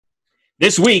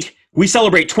This week, we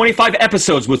celebrate 25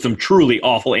 episodes with some truly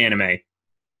awful anime.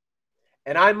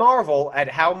 And I marvel at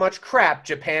how much crap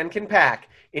Japan can pack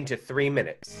into 3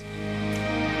 minutes.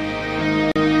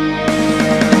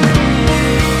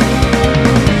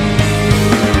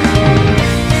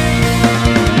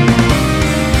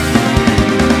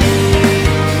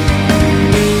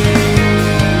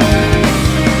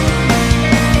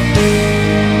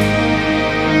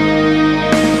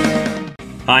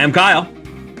 Hi, I'm Kyle.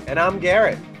 And I'm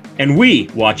Garrett. And we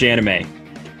watch anime.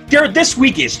 Garrett, this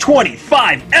week is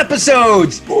 25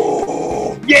 episodes!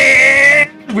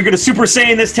 Yeah! We're going to Super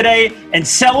Saiyan this today and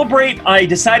celebrate. I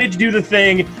decided to do the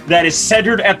thing that is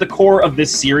centered at the core of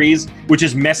this series, which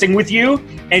is messing with you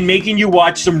and making you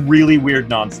watch some really weird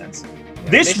nonsense.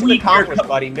 Mission accomplished,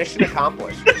 buddy. Mission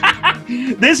accomplished.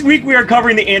 This week we are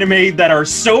covering the anime that are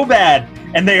so bad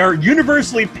and they are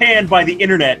universally panned by the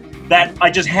internet that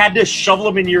I just had to shovel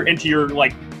them into your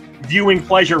viewing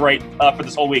pleasure for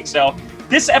this whole week. So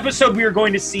this episode we are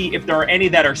going to see if there are any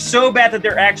that are so bad that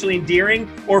they're actually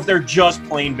endearing or if they're just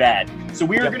plain bad. So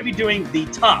we are going to be doing the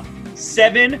top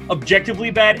 7 objectively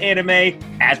bad anime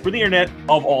as per the internet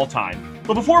of all time.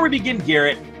 But before we begin,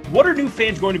 Garrett, what are new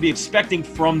fans going to be expecting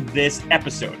from this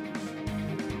episode?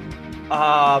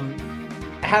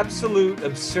 Absolute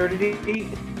absurdity,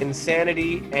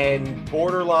 insanity, and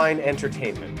borderline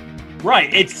entertainment.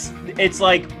 Right. It's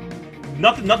like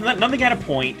nothing had a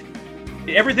point.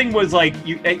 Everything was like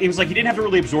it was like you didn't have to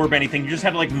really absorb anything. You just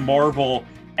had to marvel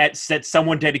at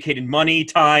someone dedicated money,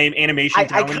 time, animation. I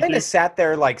kind of sat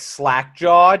there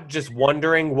slack-jawed, just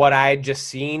wondering what I had just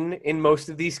seen in most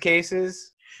of these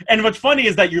cases. And what's funny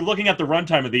is that you're looking at the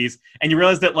runtime of these, and you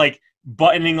realize that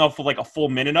buttoning off a full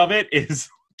minute of it is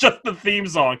just the theme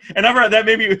song. And that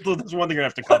maybe that's one thing you're gonna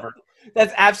have to cover.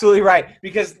 That's absolutely right,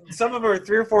 because some of them are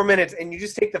 3 or 4 minutes, and you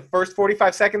just take the first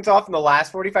 45 seconds off and the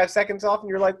last 45 seconds off, and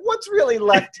you're like, what's really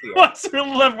left here? What's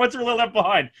really left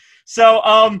behind?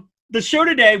 So, the show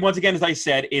today, once again, as I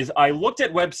said, is I looked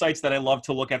at websites that I love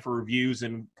to look at for reviews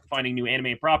and finding new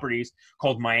anime properties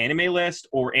called My Anime List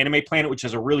or Anime Planet, which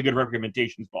has a really good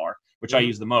recommendations bar, which I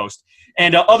use the most,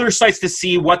 and other sites to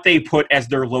see what they put as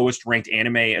their lowest ranked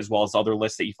anime, as well as other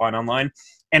lists that you find online.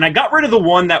 And I got rid of the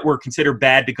one that were considered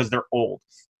bad because they're old.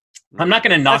 I'm not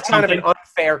going to knock something. That's kind of an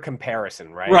unfair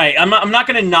comparison, right? Right. I'm not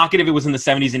going to knock it if it was in the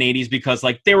 70s and 80s because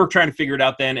they were trying to figure it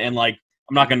out then, and I'm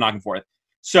not going to knock them for it.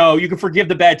 So you can forgive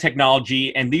the bad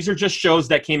technology, and these are just shows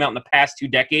that came out in the past 2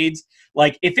 decades.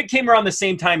 If it came around the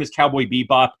same time as Cowboy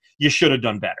Bebop, you should have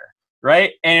done better,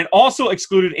 right? And it also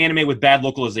excluded anime with bad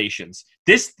localizations.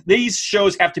 These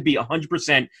shows have to be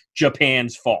 100%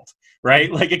 Japan's fault,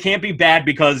 right? It can't be bad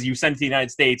because you sent it to the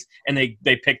United States and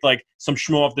they picked some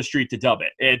schmo off the street to dub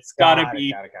it. It's got to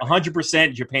be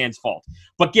 100% Japan's fault.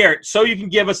 But Garrett, so you can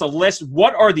give us a list,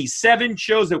 what are the 7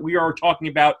 shows that we are talking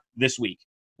about this week?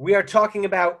 We are talking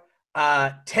about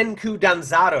Tenku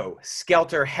Danzaro,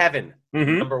 Skelter Heaven,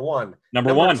 number 1.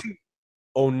 Number 1. 2,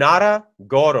 Onara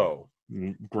Goro.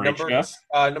 Great show.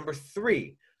 Number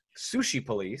 3, Sushi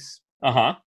Police.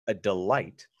 Uh-huh. A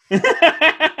delight.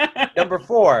 Number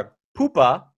 4,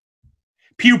 Pupa.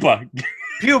 Pupa.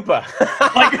 We'll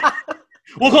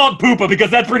call it Pupa because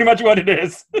that's pretty much what it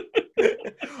is.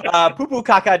 Pupu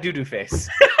Kaka Dudu Face.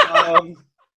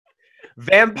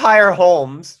 Vampire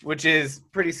Holmes, which is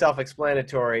pretty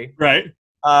self-explanatory. Right.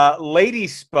 Lady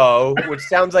Spo, which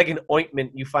sounds like an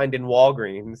ointment you find in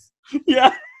Walgreens.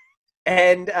 Yeah.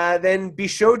 And then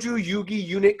Bishoju Yugi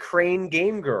Unit Crane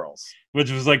Game Girls. Which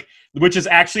is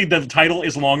actually, the title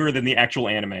is longer than the actual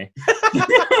anime.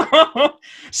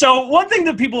 So one thing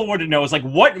that people want to know is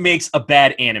what makes a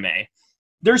bad anime?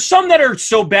 There's some that are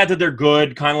so bad that they're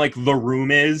good, kind of like The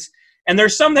Room is. And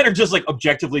there's some that are just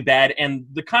objectively bad. And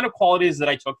the kind of qualities that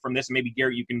I took from this, and maybe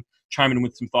Garrett, you can chime in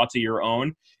with some thoughts of your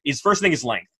own, is first thing is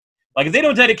length. If they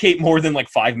don't dedicate more than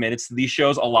 5 minutes to these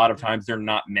shows, a lot of times they're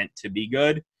not meant to be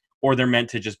good, or they're meant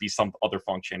to just be some other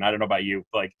function. I don't know about you.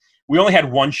 We only had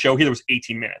one show here that was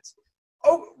 18 minutes.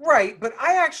 Oh, right. But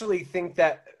I actually think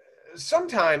that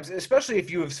sometimes, especially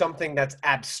if you have something that's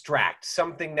abstract,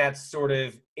 something that's sort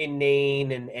of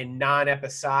inane and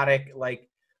non-episodic,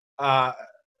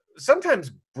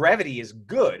 sometimes brevity is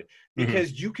good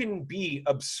because you can be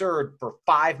absurd for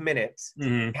 5 minutes,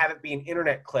 have it be an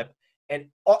internet clip, and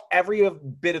every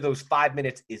bit of those 5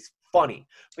 minutes is funny.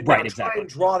 But now try and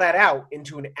draw that out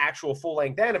into an actual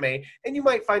full-length anime, and you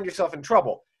might find yourself in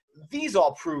trouble. these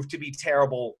all prove to be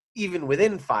terrible even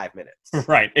within 5 minutes.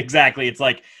 Right, exactly. It's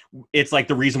like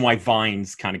the reason why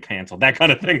Vines kind of canceled, that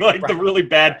kind of thing, like the really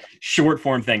bad short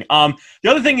form thing. The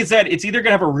other thing is that it's either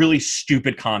gonna have a really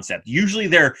stupid concept. Usually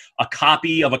they're a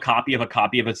copy of a copy of a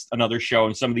copy of another show,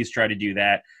 and some of these try to do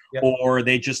that. Yep. Or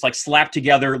they just like slap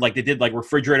together, like they did like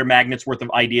refrigerator magnets worth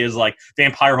of ideas, like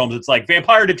Vampire Homes. It's like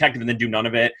Vampire Detective and then do none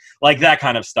of it, like that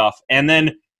kind of stuff. And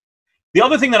then the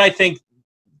other thing that I think,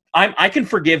 I can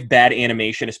forgive bad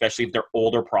animation, especially if they're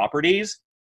older properties,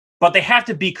 but they have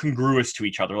to be congruous to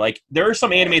each other. Like there are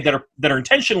some anime that are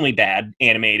intentionally bad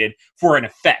animated for an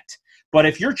effect. But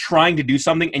if you're trying to do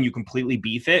something and you completely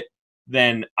beef it,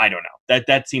 then I don't know.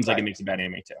 That seems like it makes a bad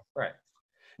anime too. Right.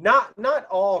 Not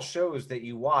all shows that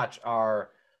you watch are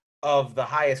of the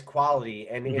highest quality,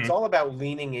 and it's all about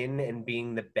leaning in and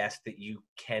being the best that you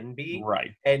can be.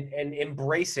 Right. And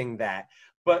embracing that.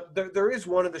 But there is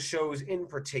one of the shows in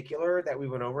particular that we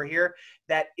went over here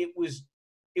that it was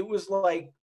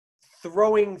like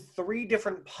throwing 3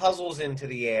 different puzzles into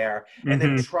the air and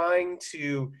then trying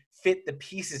to fit the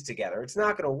pieces together. It's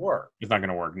not going to work. It's not going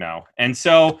to work, no. And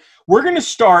so we're going to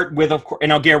start with, of course, and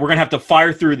now, Garrett, we're going to have to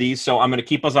fire through these, so I'm going to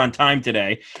keep us on time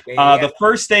today. The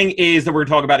first thing is that we're going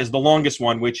to talk about is the longest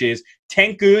one, which is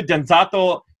Tenku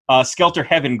Denzato Skelter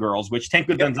Heaven Girls, which Tenku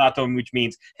Denzato, which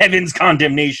means Heaven's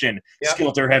Condemnation,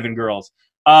 Skelter Heaven Girls.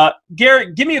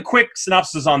 Garrett, give me a quick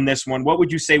synopsis on this one. What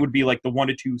would you say would be like the 1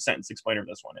 to 2 sentence explainer of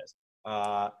this one is?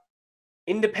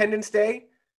 Independence Day,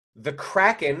 the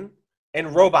Kraken,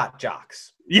 and Robot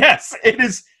Jocks. Yes, it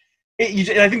is.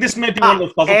 I think this might be one of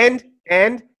those puzzles.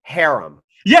 And harem.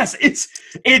 Yes, it's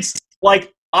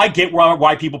like, I get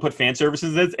why people put fan services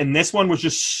in this, and this one was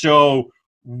just so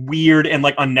weird and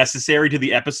like unnecessary to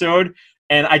the episode,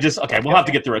 and we'll have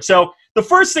to get through it. So the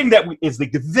first thing that is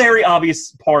like the very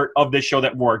obvious part of this show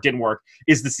that didn't work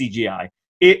is the CGI.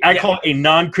 I call it a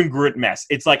non-congruent mess.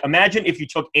 It's like, imagine if you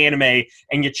took anime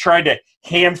and you tried to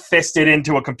ham-fist it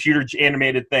into a computer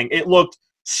animated thing. It looked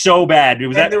so bad. The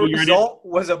result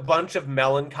was a bunch of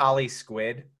melancholy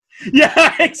squid.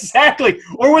 Yeah, exactly.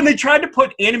 Or when they tried to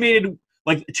put animated,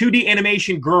 like 2D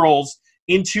animation girls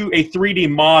into a 3D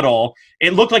model,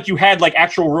 it looked like you had like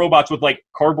actual robots with like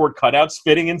cardboard cutouts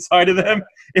fitting inside of them.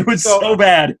 It was so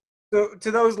bad. So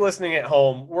to those listening at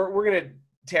home, we're going to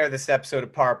tear this episode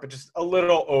apart, but just a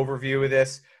little overview of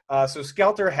this. So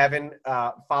Skelter Heaven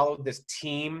followed this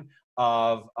team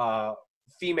of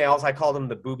females. I call them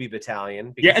the Booby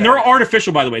Battalion. Yeah, and they're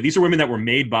artificial, by the way. These are women that were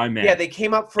made by men. Yeah, they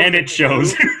came up from... And it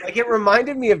shows. Like, it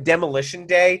reminded me of Demolition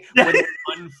Day when they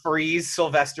unfreeze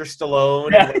Sylvester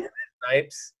Stallone and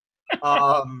Snipes.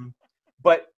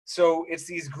 But so it's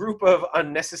these group of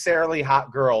unnecessarily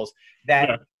hot girls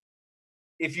that...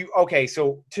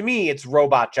 so to me, it's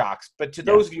Robot Jocks. But to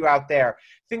those of you out there,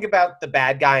 think about the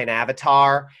bad guy in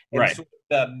Avatar and sort of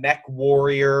the mech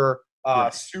warrior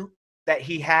suit that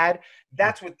he had.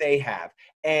 That's what they have.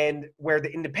 And where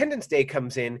the Independence Day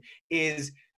comes in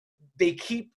is they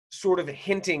keep sort of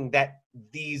hinting that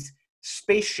these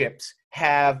spaceships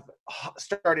have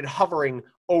started hovering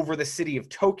over the city of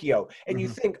Tokyo. And you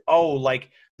think, like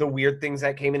the weird things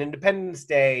that came in Independence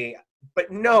Day.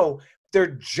 But no, they're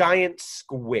giant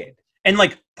squid. And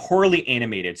like poorly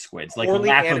animated squids, like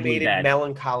poorly animated,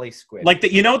 melancholy squids. Like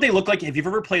you know what they look like? Have you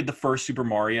ever played the first Super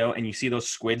Mario and you see those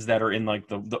squids that are in like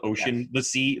the ocean, the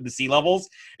sea levels?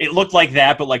 It looked like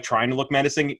that, but like trying to look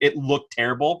menacing. It looked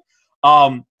terrible.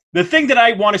 The thing that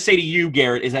I want to say to you,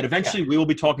 Garrett, is that eventually we will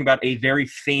be talking about a very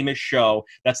famous show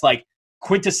that's like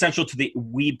quintessential to the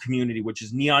weeb community, which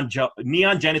is Neon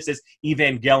Genesis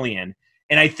Evangelion.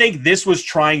 And I think this was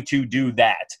trying to do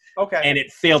that. Okay. And it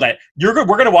failed at. We're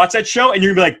going to watch that show, and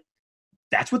you're going to be like,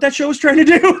 that's what that show was trying to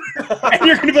do? And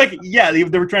you're going to be like, yeah, they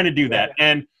were trying to do that.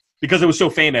 And because it was so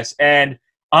famous. And,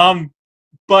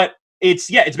 but it's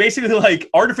basically like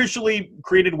artificially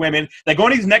created women that go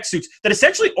into these mech suits that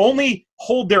essentially only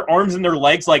hold their arms and their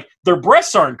legs. Like, their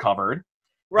breasts aren't covered.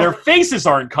 Right. Their faces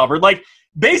aren't covered. Like,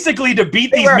 basically, to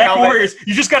beat these mech warriors,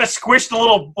 you just got to squish the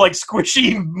little, like,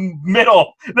 squishy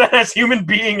middle that has human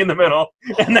being in the middle.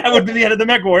 And that would be the end of the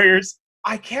mech warriors.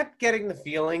 I kept getting the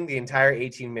feeling the entire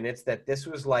 18 minutes that this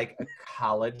was, like, a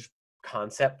college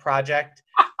concept project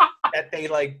that they,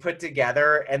 like, put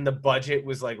together, and the budget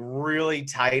was, like, really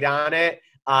tight on it.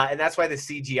 And that's why the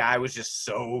CGI was just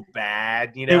so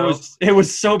bad, you know? It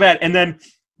was so bad. And then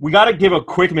we got to give a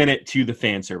quick minute to the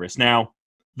fan service. Now,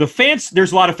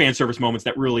 there's a lot of fan service moments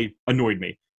that really annoyed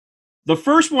me. The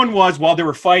first one was while they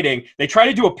were fighting, they tried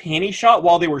to do a panty shot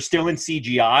while they were still in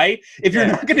CGI. If you're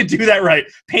not going to do that right,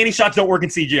 panty shots don't work in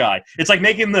CGI. It's like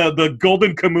making the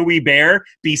golden Kamui bear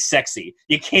be sexy.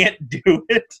 You can't do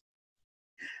it.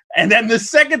 And then the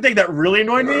second thing that really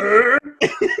annoyed me.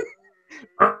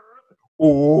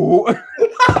 Oh.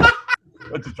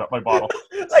 I just dropped my bottle.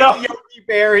 Like Yogi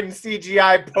Bear in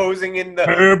CGI posing in the.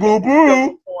 Hey, boo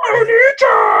boo.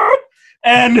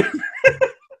 And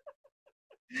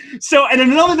so, and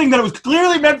another thing that was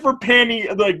clearly meant for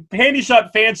panty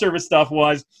shot fan service stuff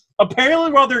was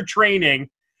apparently while they're training,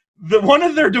 one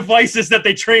of their devices that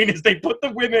they train is they put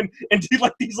the women into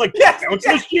like these like bounce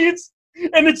machines,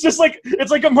 and it's just like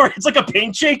it's like a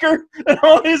paint shaker, and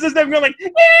all it is them going like.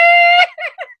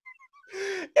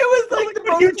 It was like the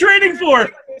what are you training for?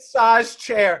 Massage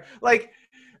chair. Like,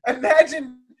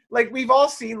 imagine, like we've all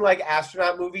seen like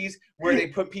astronaut movies where they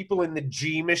put people in the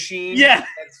G machine that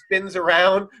spins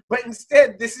around, but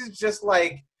instead this is just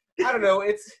like I don't know.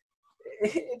 It's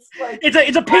like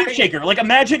it's a paint shaker. Like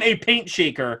imagine a paint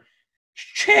shaker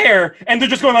chair, and they're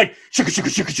just going like and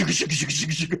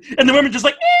the women just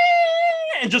like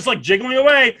and just like jiggling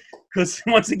away because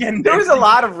once again there was a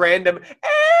lot of random.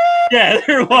 Yeah,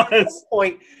 there was. At one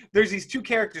point, there's these two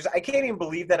characters. I can't even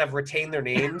believe that I've retained their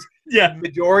names. Yeah.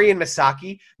 Midori and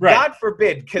Misaki. Right. God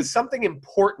forbid, because something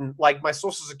important like my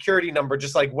social security number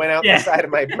just like went out the side of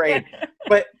my brain.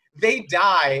 But they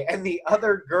die, and the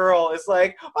other girl is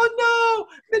like, "Oh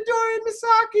no, Midori and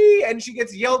Misaki!" And she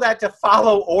gets yelled at to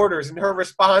follow orders, and her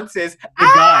response is,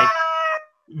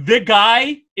 The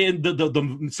guy in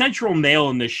the central male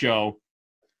in this show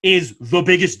is the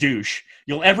biggest douche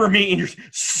you'll ever meet, and you're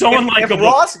so unlikable. If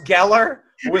Ross Geller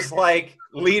was like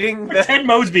leading the Ted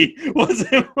Mosby was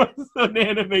an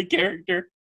anime character.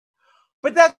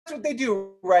 But that's what they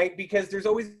do, right? Because there's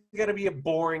always going to be a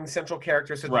boring central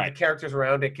character, so that the characters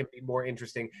around it can be more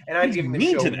interesting. And I'm giving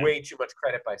the show way too much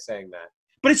credit by saying that.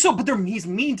 But he's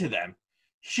mean to them.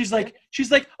 She's like,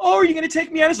 "Oh, are you going to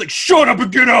take me out?" It's like, "Shut up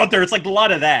and get out there." It's like a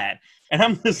lot of that. And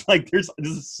I'm just like, this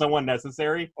is so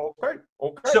unnecessary. Okay.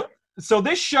 So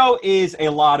this show is a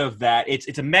lot of that.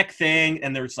 It's a mech thing,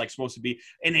 and there's like supposed to be,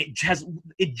 and it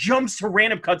jumps to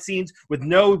random cutscenes with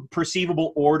no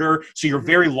perceivable order, so you're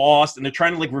very lost, and they're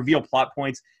trying to like reveal plot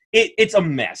points. It's a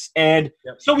mess. And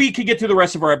so we can get through the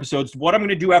rest of our episodes. What I'm going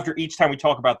to do after each time we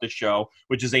talk about this show,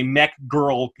 which is a mech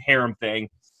girl harem thing,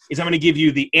 is I'm going to give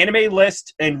you the anime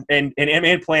list and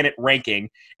Anime Planet ranking,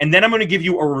 and then I'm going to give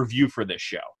you a review for this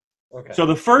show. Okay. So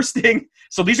the first thing,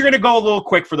 so these are going to go a little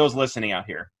quick for those listening out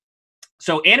here.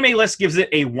 So Anime List gives it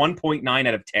a 1.9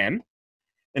 out of 10,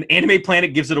 and Anime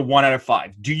Planet gives it a 1 out of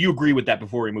 5. Do you agree with that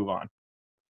before we move on?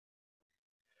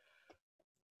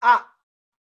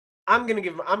 I'm gonna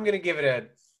give it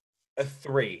a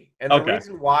 3, and the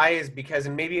reason why is because,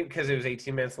 and maybe because it was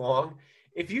 18 minutes long.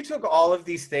 If you took all of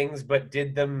these things but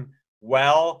did them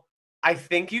well, I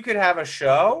think you could have a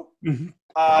show.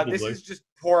 This is just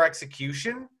poor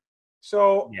execution.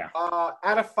 So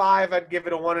out of 5, I'd give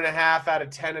it a 1.5. Out of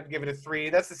 10, I'd give it a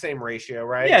 3. That's the same ratio,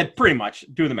 right? Yeah, pretty much.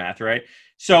 Do the math, right?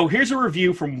 So here's a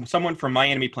review from someone from My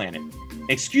Anime Planet.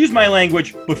 Excuse my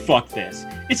language, but fuck this.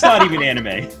 It's not even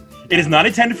anime. It is not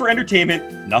intended for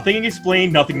entertainment. Nothing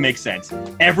explained. Nothing makes sense.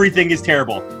 Everything is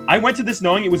terrible. I went to this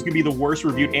knowing it was going to be the worst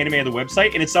reviewed anime on the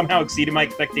website, and it somehow exceeded my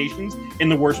expectations in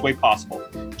the worst way possible.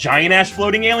 Giant-ass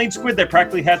floating alien squid that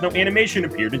practically has no animation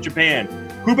appeared in Japan.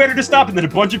 Who better to stop it than a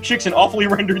bunch of chicks in awfully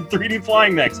rendered 3D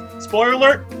flying mechs? Spoiler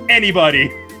alert, anybody.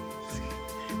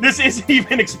 This isn't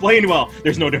even explained well.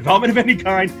 There's no development of any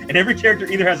kind, and every character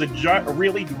either has a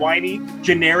really whiny,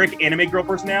 generic anime girl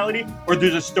personality, or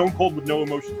there's a stone cold with no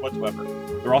emotions whatsoever.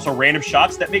 There are also random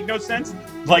shots that make no sense.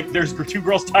 Like, there's 2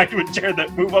 girls tied to a chair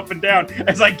that move up and down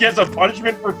as, I guess, a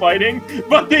punishment for fighting,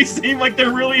 but they seem like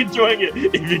they're really enjoying it,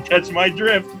 if you catch my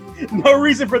drift. No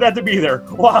reason for that to be there.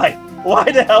 Why? Why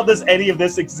the hell does any of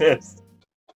this exist?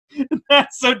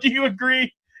 So do you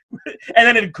agree? And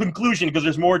then in conclusion, because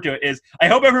there's more to it, is I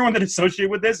hope everyone that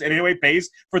associated with this in any way pays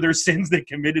for their sins they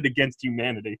committed against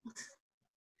humanity.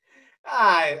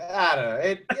 I don't know.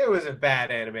 It was a bad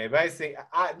anime, but I think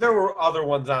there were other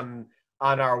ones on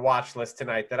our watch list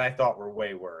tonight that I thought were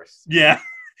way worse. Yeah.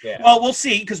 Well, we'll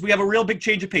see, because we have a real big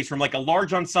change of pace from like a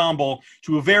large ensemble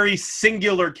to a very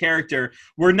singular character.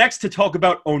 We're next to talk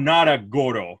about Onara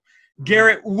Goro.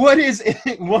 Garrett, what is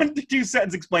 1 to 2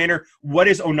 sentence explainer? What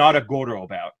is Onara Goro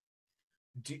about?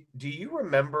 Do you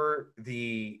remember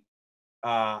the?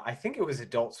 I think it was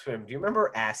Adult Swim. Do you remember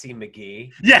Assy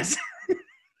McGee? Yes.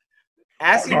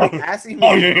 Assy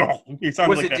McGee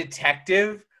was like a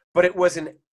detective, but it was an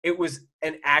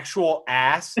actual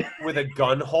ass with a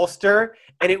gun holster,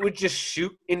 and it would just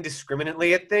shoot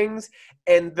indiscriminately at things,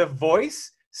 and the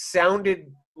voice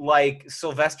sounded like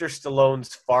Sylvester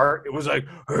Stallone's fart. It was like,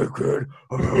 "Hey kid."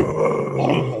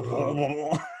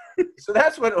 So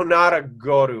that's what Onara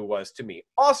Goro was to me.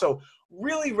 Also,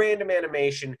 really random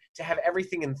animation to have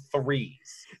everything in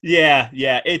threes. Yeah,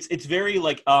 it's very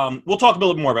like we'll talk a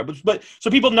little bit more about it, but so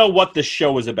people know what the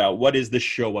show is about. What is the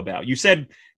show about? You said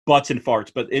butts and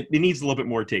farts, but it needs a little bit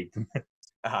more take.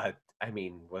 I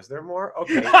mean, was there more?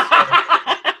 Okay.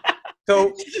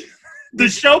 So the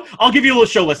show, I'll give you a little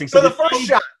show listing. So the first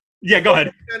shot. Yeah, go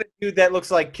ahead. Kind of dude that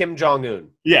looks like Kim Jong-un.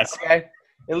 Yes. Okay.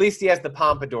 At least he has the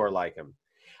pompadour like him.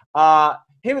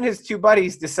 Him and his two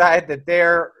buddies decide that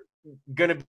they're going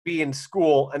to be in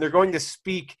school and they're going to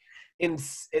speak in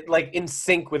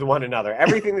sync with one another.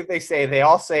 Everything that they say, they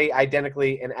all say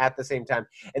identically and at the same time.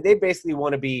 And they basically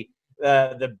want to be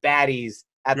the baddies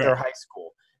at their high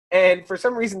school. And for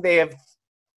some reason, they have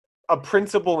a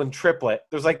principal and triplet.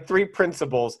 There's like 3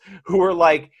 principals who are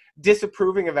like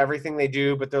disapproving of everything they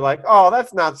do, but they're like, oh,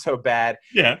 that's not so bad.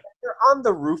 Yeah. They're on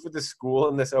the roof of the school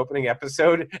in this opening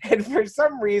episode, and for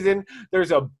some reason,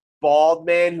 there's a bald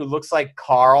man who looks like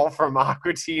Carl from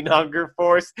Aqua Teen Hunger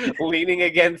Force leaning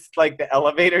against like the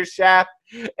elevator shaft,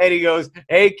 and he goes,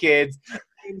 hey kids,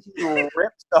 and he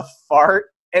rips a fart,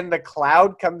 and the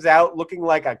cloud comes out looking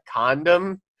like a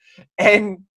condom,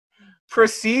 and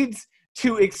proceeds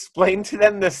to explain to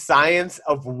them the science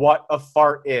of what a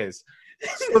fart is.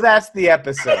 So that's the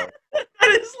episode. That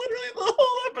is literally the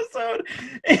whole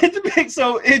episode.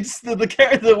 So it's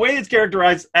the way it's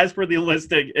characterized as per the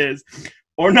listing is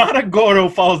Onata Goro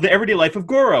follows the everyday life of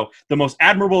Goro, the most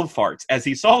admirable of farts, as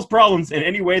he solves problems in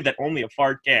any way that only a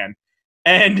fart can.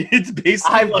 And it's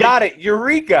basically I've got it.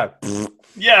 Eureka.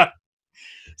 Yeah.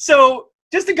 So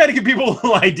just to kind of give people a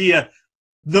little idea,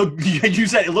 you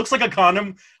said it looks like a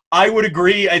condom. I would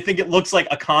agree. I think it looks like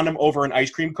a condom over an ice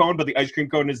cream cone, but the ice cream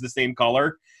cone is the same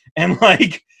color. And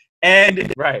right. And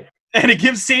it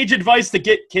gives sage advice to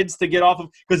get kids to get off of,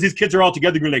 because these kids are all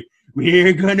together going like,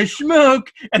 we're going to smoke.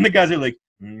 And the guys are like,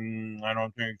 I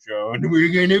don't think so. And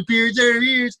we're going to pierce our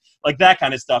ears. Like that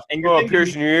kind of stuff. And you're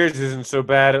piercing your ears isn't so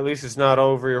bad. At least it's not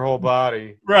over your whole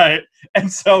body. Right.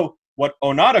 And so what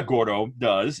Onata Goro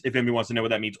does, if anybody wants to know what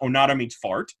that means, Onata means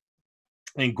fart.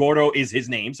 And Goro is his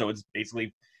name. So it's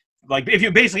basically like,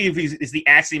 it's the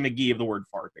Assy McGee of the word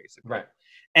fart, basically. Right.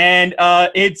 And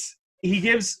he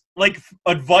gives like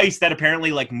advice that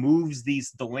apparently like moves these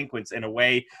delinquents in a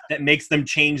way that makes them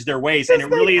change their ways. And it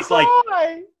really is like,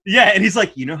 yeah. And he's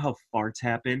like, you know how farts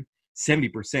happen?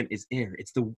 70% is air.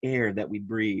 It's the air that we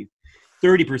breathe.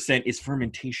 30% is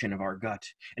fermentation of our gut,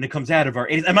 and it comes out of our.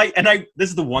 And I. This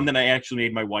is the one that I actually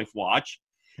made my wife watch,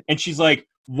 and she's like,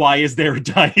 "Why is there a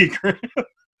diagram?"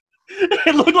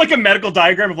 It looked like a medical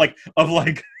diagram of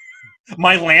like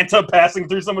my Lanta passing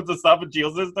through someone's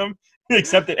esophageal system,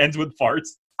 except it ends with farts.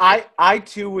 I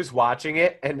too was watching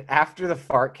it, and after the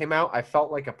fart came out, I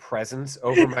felt like a presence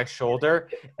over my shoulder,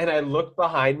 and I looked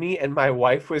behind me, and my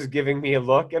wife was giving me a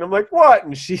look, and I'm like, what?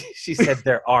 And she said,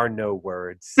 there are no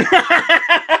words.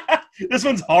 This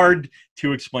one's hard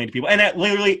to explain to people, and that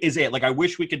literally is it. Like, I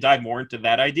wish we could dive more into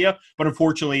that idea, but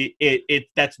unfortunately,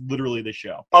 that's literally the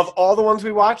show. Of all the ones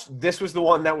we watched, this was the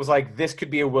one that was like, this could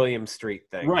be a William Street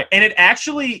thing. Right, and it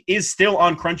actually is still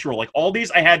on Crunchyroll. Like, all these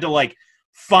I had to, like,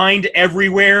 find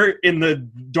everywhere in the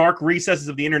dark recesses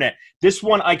of the internet. This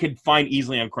one I could find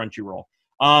easily on Crunchyroll.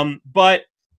 But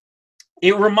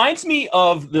it reminds me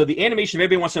of the animation.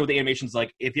 Maybe wants to know what the animation's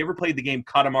like. If you ever played the game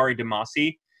Katamari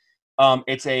Damacy,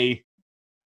 it's a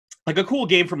cool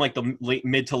game from like the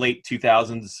mid to late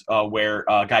 2000s where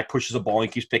a guy pushes a ball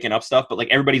and keeps picking up stuff, but like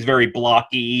everybody's very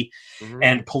blocky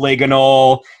and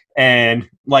polygonal. And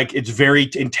like it's very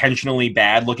intentionally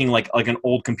bad looking, like an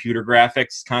old computer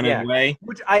graphics kind of way.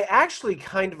 Which I actually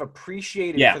kind of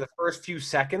appreciated for the first few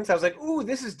seconds. I was like, ooh,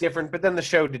 this is different, but then the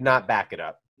show did not back it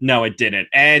up. No, it didn't.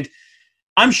 And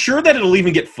I'm sure that it'll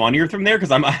even get funnier from there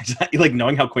because I'm like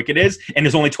knowing how quick it is, and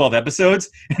there's only 12 episodes,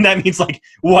 and that means like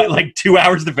 2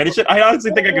 hours to finish it. I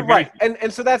honestly think I could. Right,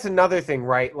 and so that's another thing,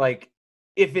 right? Like,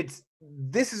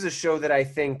 this is a show that I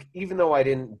think, even though I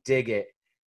didn't dig it,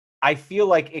 I feel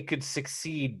like it could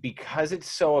succeed because it's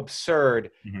so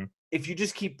absurd. If you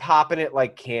just keep popping it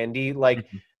like candy, like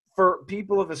for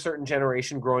people of a certain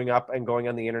generation growing up and going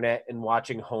on the internet and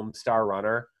watching Homestar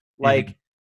Runner, like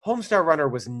Homestar Runner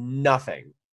was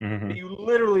nothing. You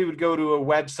literally would go to a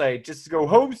website just to go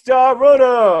Homestar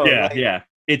Runner. Yeah.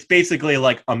 It's basically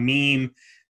like a meme.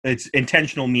 It's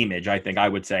intentional memeage, I think I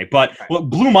would say. But what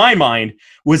blew my mind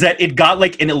was that it got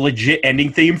like a legit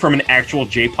ending theme from an actual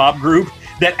J-pop group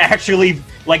that actually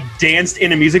like danced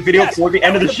in a music video for the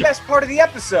end of the show. The best part of the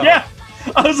episode. Yeah,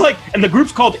 I was like, and the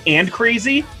group's called And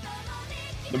Crazy.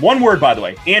 One word, by the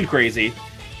way, And Crazy,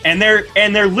 and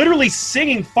they're literally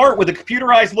singing fart with a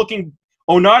computerized looking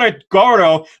Onata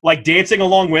Goro like dancing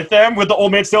along with them, with the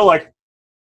old man still like.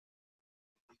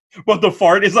 But the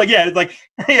fart is like, yeah, it's like,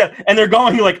 yeah, and they're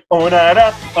going like, oh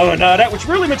nada, which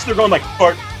really means they're going like,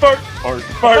 fart, fart, fart,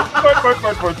 fart, fart, fart,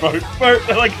 fart, fart, fart, fart.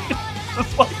 They're like,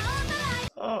 it's like,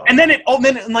 and then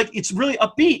like it's really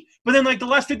upbeat. But then like the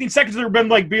last 15 seconds they've been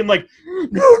like being like,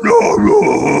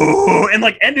 no, and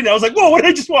like ended. I was like, whoa, what did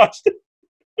I just watch?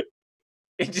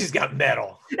 It just got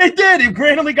metal. It did. It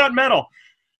randomly got metal.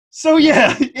 So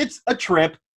yeah, it's a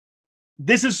trip.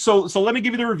 This is so let me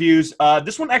give you the reviews.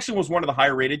 This one actually was one of the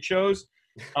higher rated shows.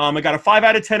 I got a 5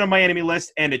 out of 10 on my enemy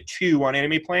list and a 2 on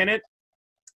Anime Planet.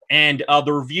 And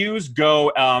the reviews go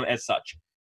as such.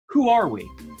 Who are we?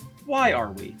 Why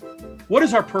are we? What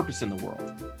is our purpose in the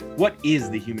world? What is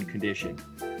the human condition?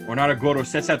 Onaga Goro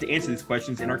sets out to answer these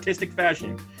questions in artistic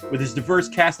fashion with his diverse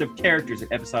cast of characters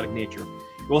and episodic nature.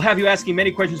 We'll have you asking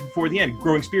many questions before the end,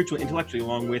 growing spiritually and intellectually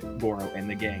along with Goro and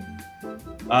the gang.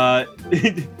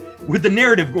 With the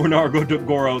narrative Onaga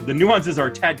Goro, the nuances are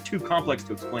a tad too complex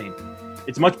to explain.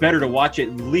 It's much better to watch it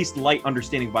at least light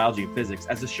understanding of biology and physics,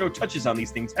 as the show touches on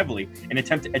these things heavily in an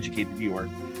attempt to educate the viewer.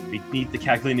 Beneath the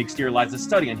calculating exterior lies a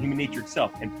study on human nature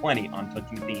itself and plenty on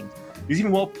touching themes. These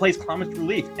even well-placed comic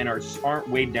relief and aren't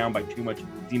weighed down by too much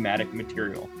thematic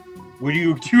material. Do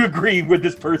you agree with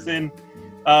this person?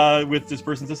 With this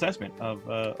person's assessment of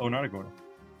Onaga Goro?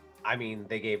 I mean,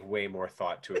 they gave way more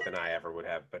thought to it than I ever would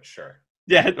have, but sure.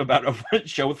 Yeah, about a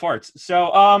show with farts.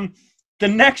 So, the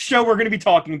next show we're going to be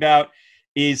talking about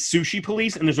is Sushi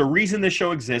Police, and there's a reason this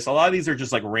show exists. A lot of these are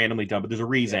just like randomly done, but there's a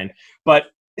reason. Yeah. But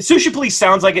Sushi Police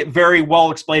sounds like it very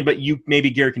well explained, but maybe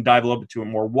Gary can dive a little bit to it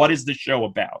more. What is the show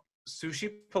about?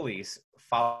 Sushi Police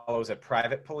follows a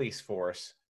private police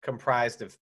force comprised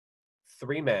of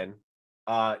 3 men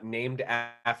named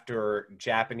after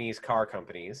Japanese car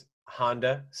companies,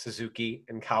 Honda, Suzuki,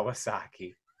 and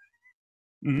Kawasaki.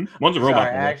 Mm-hmm. One's a robot.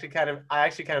 Sorry, I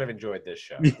actually kind of enjoyed this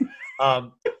show.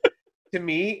 To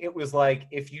me, it was like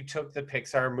if you took the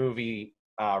Pixar movie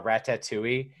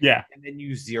Ratatouille, and then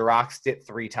you Xeroxed it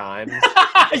 3 times.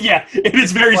 Yeah, it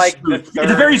is very like smooth.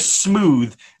 It's a very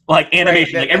smooth like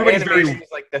animation. Right, like everybody's very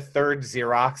like the 3rd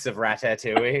Xerox of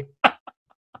Ratatouille.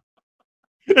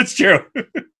 That's true.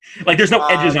 Like there's no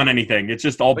edges on anything. It's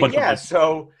just all bunch of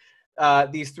so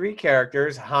these 3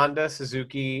 characters, Honda,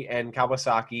 Suzuki, and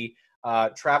Kawasaki,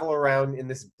 travel around in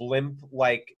this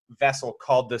blimp-like vessel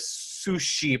called the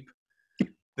Sushi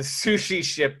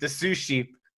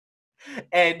ship.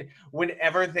 And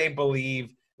whenever they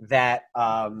believe that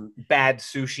bad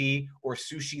sushi or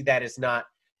sushi that is not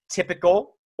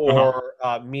typical or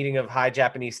meeting of high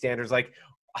Japanese standards, like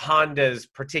Honda's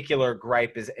particular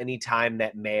gripe is any time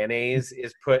that mayonnaise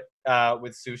is put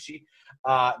with sushi,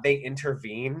 they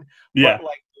intervene. Yeah. But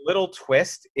like the little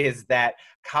twist is that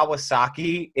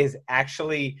Kawasaki is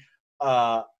actually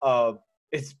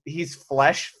he's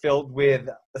flesh filled with.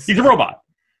 He's a robot.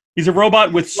 He's a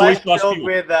robot with soy sauce filled fuel.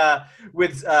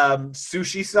 with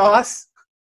sushi sauce.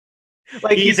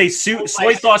 Like he's a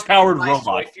soy sauce powered robot.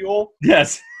 Soy fuel.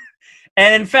 Yes,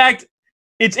 and in fact,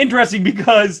 it's interesting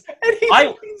because and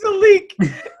he's a leak,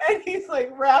 and he's like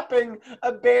wrapping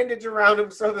a bandage around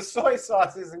him so the soy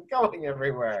sauce isn't going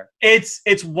everywhere. It's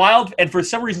wild, and for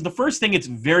some reason, the first thing it's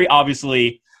very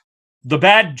obviously. The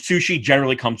bad sushi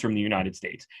generally comes from the United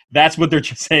States. That's what they're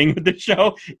just saying with the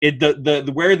show.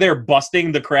 The where they're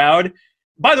busting the crowd.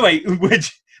 By the way,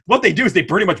 what they do is they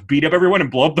pretty much beat up everyone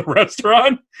and blow up the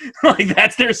restaurant. Like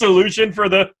that's their solution for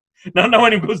not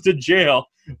knowing who goes to jail.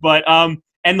 But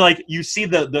and like you see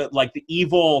the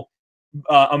evil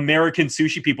American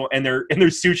sushi people and their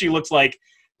sushi looks like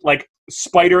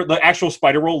spider. The actual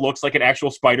spider roll looks like an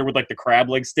actual spider with like the crab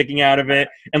legs sticking out of it,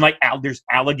 and like there's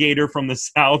alligator from the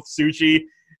South sushi,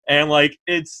 and like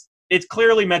it's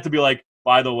clearly meant to be like,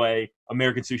 by the way,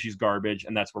 American sushi's garbage,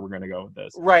 and that's where we're gonna go with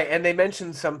this. Right, and they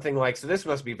mentioned something like, so this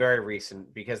must be very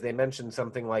recent because they mentioned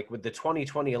something like with the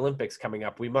 2020 Olympics coming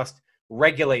up, we must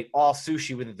regulate all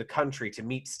sushi within the country to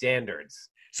meet standards.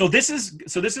 So this is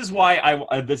why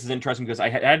this is interesting because I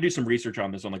had to do some research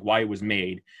on this on like why it was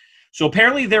made. So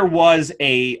apparently there was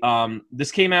a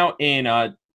this came out in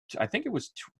I think it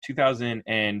was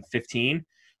 2015,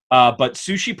 but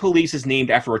Sushi Police is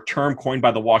named after a term coined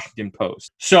by the Washington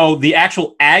Post. So the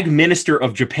actual ag minister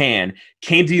of Japan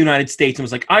came to the United States and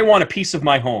was like, I want a piece of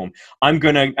my home.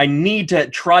 I need to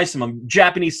try some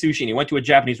Japanese sushi. And he went to a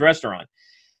Japanese restaurant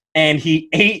and he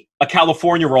ate a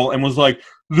California roll and was like,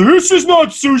 this is not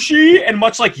sushi. And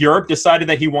much like Europe decided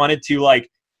that he wanted to like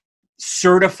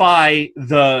certify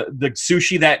the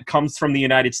sushi that comes from the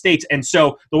United States. And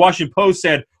so the Washington Post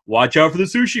said, watch out for the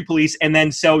Sushi Police. And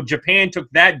then so Japan took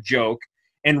that joke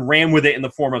and ran with it in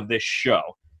the form of this show.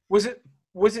 Was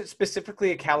it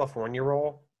specifically a California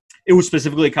roll? It was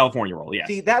specifically a California roll, yes.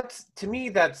 See, to me,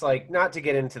 that's like, not to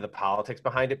get into the politics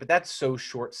behind it, but that's so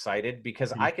short-sighted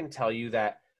because I can tell you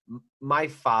that my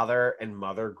father and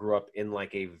mother grew up in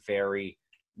like a very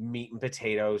meat and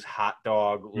potatoes, hot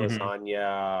dog,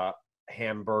 lasagna,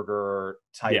 hamburger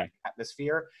type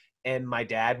atmosphere. And my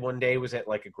dad one day was at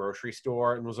like a grocery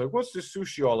store and was like, what's this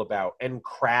sushi all about? And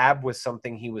crab was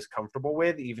something he was comfortable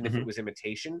with, even if it was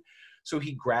imitation. So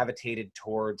he gravitated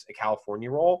towards a California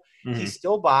roll. He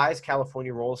still buys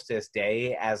California rolls to this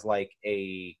day as like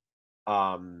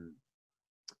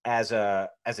as a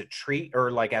treat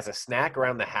or like as a snack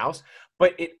around the house.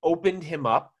 But it opened him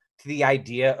up to the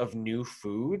idea of new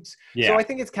foods. Yeah. So I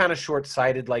think it's kind of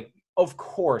short-sighted. Like, of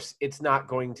course, it's not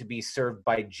going to be served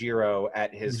by Jiro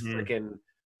at his freaking,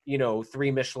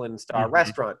 3 Michelin star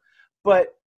restaurant. But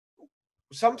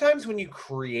sometimes when you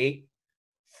create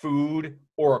food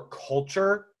or a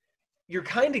culture, you're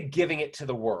kind of giving it to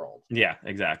the world. Yeah,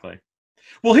 exactly.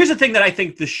 Well, here's the thing that I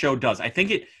think this show does. I think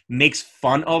it makes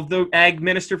fun of the ag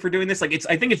minister for doing this. Like,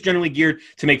 I think it's generally geared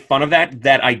to make fun of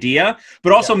that idea,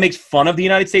 but also makes fun of the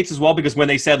United States as well. Because when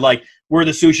they said like, we're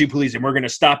the sushi police and we're going to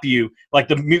stop you, like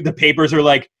the papers are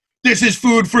like, this is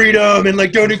food freedom and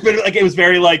like don't expect it. Like it was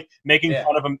very like making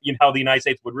fun of them, how the United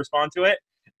States would respond to it,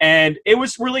 and it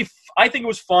was really. I think it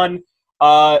was fun.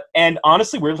 And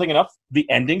honestly, weirdly enough, the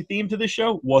ending theme to this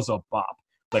show was a bop.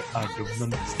 Like, I don't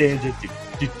understand it.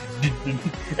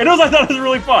 And I thought it was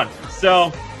really fun.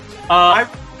 So, I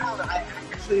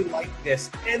actually like this.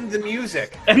 And the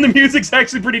music. And the music's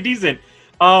actually pretty decent.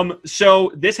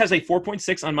 So this has a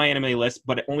 4.6 on my anime list,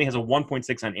 but it only has a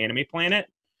 1.6 on Anime Planet.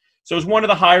 So it's one of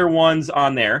the higher ones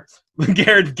on there.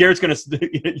 Garrett's going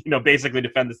to, basically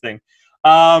defend this thing.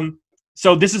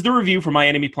 So this is the review for My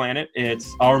Anime Planet.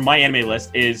 My anime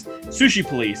list is Sushi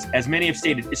Police, as many have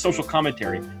stated, is social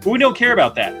commentary. But we don't care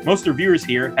about that. Most reviewers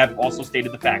here have also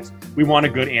stated the facts. We want a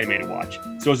good anime to watch.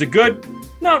 So is it good?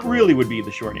 Not really would be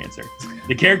the short answer.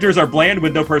 The characters are bland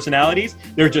with no personalities.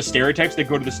 They're just stereotypes that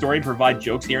go to the story and provide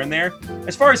jokes here and there.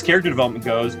 As far as character development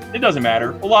goes, it doesn't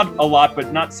matter. A lot,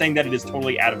 but not saying that it is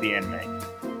totally out of the anime.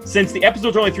 Since the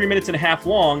episode's only 3.5 minutes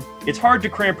long, it's hard to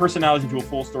cram personalities into a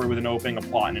full story with an opening, a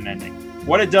plot, and an ending.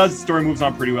 What it does, the story moves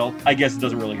on pretty well. I guess it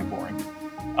doesn't really get boring.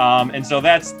 And so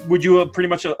would you pretty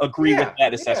much agree with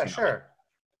that assessment? Yeah, sure.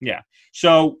 Yeah.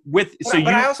 So but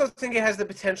I also think it has the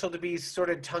potential to be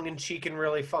sort of tongue-in-cheek and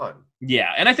really fun.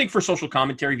 Yeah, and I think for social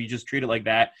commentary, if you just treat it like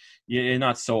that, you're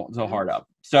not so hard up.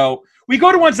 So we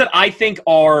go to ones that I think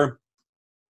are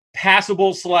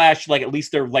passable / like at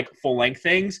least they're like full-length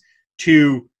things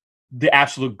to the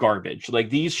absolute garbage. Like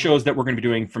these shows that we're going to be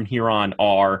doing from here on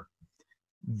are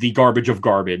the garbage of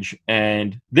garbage.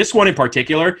 And this one in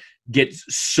particular gets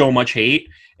so much hate,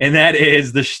 and that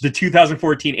is the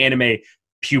 2014 anime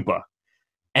Pupa.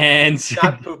 And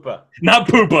not Poopa. Not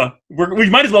Poopa. We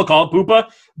might as well call it Poopa.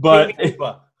 But King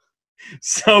Poopa.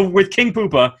 So with King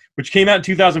Poopa, which came out in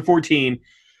 2014,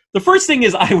 the first thing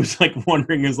is I was like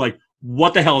wondering is like,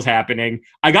 what the hell is happening?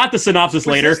 I got the synopsis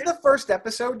later. Was this the first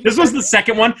episode? This was the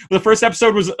second one. The first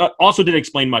episode was also didn't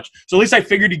explain much. So at least I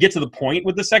figured to get to the point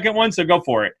with the second one. So go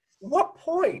for it. What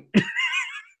point?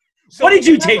 What did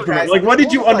you take from it? Like, what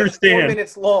did you understand? 4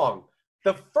 minutes long.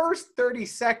 The first 30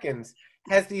 seconds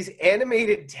has these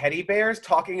animated teddy bears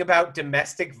talking about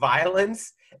domestic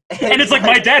violence. And it's like,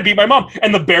 my dad beat my mom.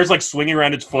 And the bear's like swinging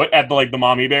around its foot at the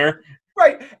mommy bear.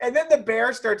 Right. And then the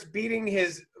bear starts beating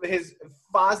his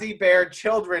Fozzie Bear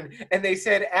children. And they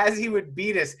said, as he would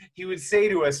beat us, he would say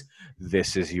to us,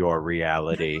 "This is your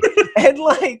reality." And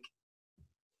like,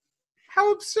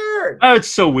 how absurd. Oh, it's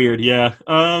so weird. Yeah.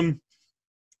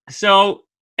 So,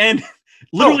 and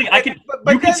literally,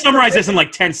 you can summarize this in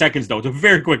like 10 seconds, though. It's a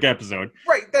very quick episode.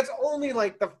 Right. That's only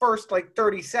like the first like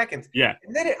 30 seconds. Yeah.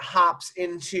 And then it hops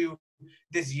into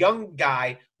this young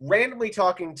guy randomly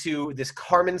talking to this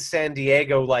Carmen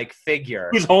Sandiego like figure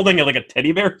who's holding like a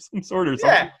teddy bear of some sort or something.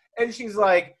 Yeah, and she's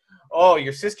like, "Oh,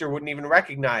 your sister wouldn't even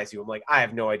recognize you." I'm like, I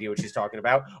have no idea what she's talking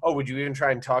about. "Oh, would you even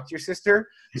try and talk to your sister?"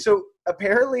 So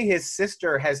apparently his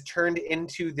sister has turned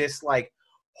into this like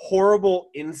horrible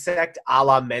insect a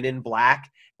la Men in Black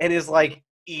and is like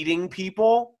eating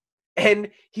people. And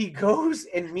he goes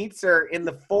and meets her in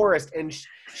the forest, and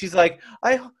she's like,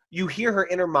 you hear her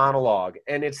inner monologue,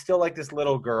 and it's still like this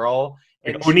little girl.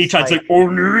 And Oni-chan's like,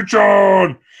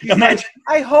 Oni-chan! Like,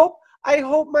 I hope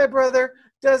my brother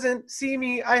doesn't see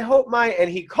me. I hope and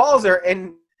he calls her,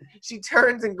 and she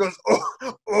turns and goes,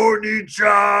 "Oh,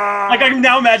 Oni-chan!" Like, I can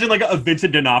now imagine like a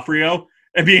Vincent D'Onofrio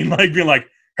and being like,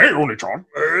 "Hey, Oni-chan,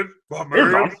 here's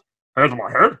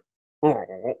my head."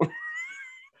 Oh.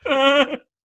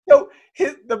 So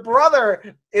the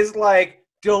brother is like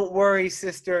Don't worry,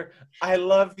 sister. I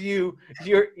love you.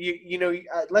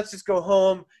 Let's just go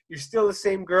home. You're still the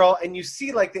same girl. And you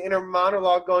see like the inner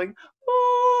monologue going,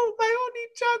 oh, my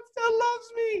Oni-chan still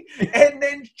loves me. And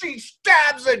then she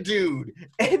stabs a dude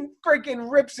and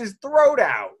freaking rips his throat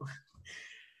out.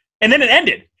 And then it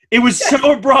ended. It was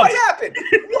so abrupt. What happened?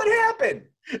 What happened?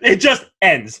 It just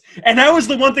ends. And that was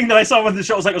the one thing that I saw with the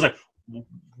show. I was like,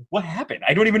 what happened?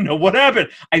 I don't even know what happened.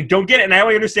 I don't get it. And I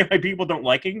only understand why people don't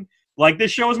like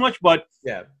this show as much. But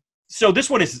yeah. So this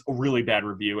one is a really bad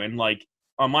review. And like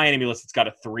on my anime list, it's got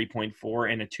a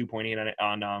 3.4 and a 2.8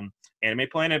 on Anime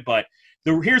Planet. But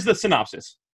here's the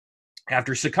synopsis.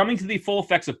 After succumbing to the full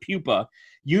effects of pupa,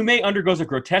 Yume undergoes a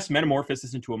grotesque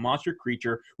metamorphosis into a monster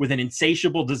creature with an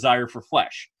insatiable desire for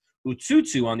flesh.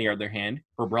 Utsutsu, on the other hand,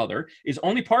 her brother, is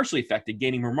only partially affected,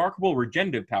 gaining remarkable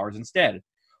regenerative powers instead.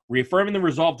 Reaffirming the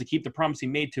resolve to keep the promise he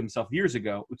made to himself years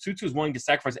ago, Utsutsu is willing to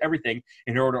sacrifice everything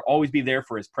in order to always be there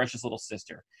for his precious little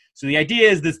sister. So the idea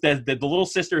is that the little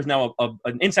sister is now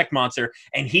an insect monster,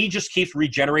 and he just keeps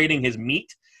regenerating his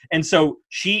meat. And so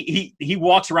he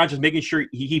walks around just making sure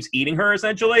he keeps eating her,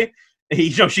 essentially.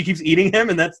 She keeps eating him,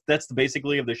 and that's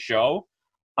basically of the show.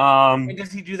 And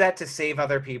does he do that to save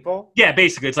other people? Yeah,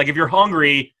 basically. It's like, if you're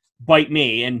hungry, bite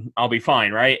me, and I'll be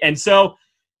fine, right? And so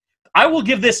I will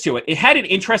give this to it. It had an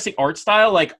interesting art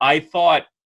style. Like, I thought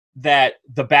that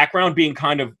the background being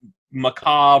kind of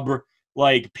macabre,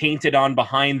 like painted on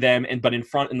behind them, but in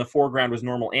the foreground was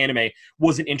normal anime,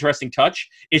 was an interesting touch.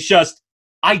 It's just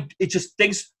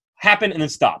things happen and then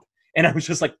stop. And I was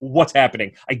just like, what's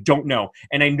happening? I don't know.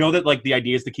 And I know that like the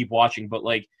idea is to keep watching, but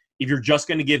like, if you're just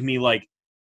going to give me like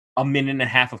a minute and a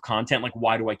half of content, like,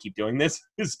 why do I keep doing this?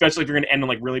 Especially if you're going to end on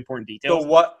like really important details. So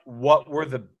what were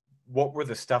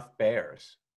the stuffed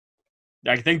bears?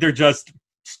 I think they're just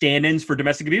stand-ins for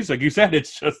domestic abuse. Like you said,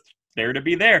 it's just there to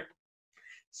be there.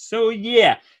 So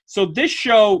yeah. So this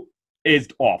show is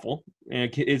awful.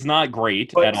 It's not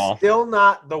great at all. Still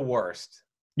not the worst.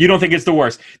 You don't think it's the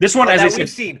worst? This one, as I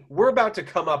said, we're about to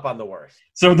come up on the worst.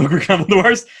 So we're coming up on the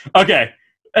worst? Okay.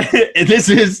 This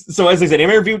is, so as I said,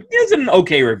 anime review is an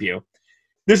okay review.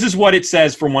 This is what it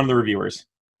says from one of the reviewers.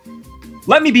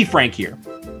 Let me be frank here.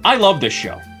 I love this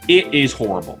show. It is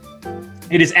horrible.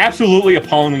 It is absolutely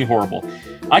appallingly horrible.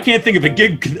 I can't think of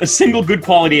a single good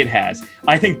quality it has.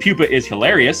 I think Pupa is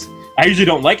hilarious. I usually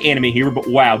don't like anime here, but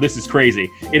wow, this is crazy.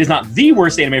 It is not the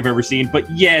worst anime I've ever seen, but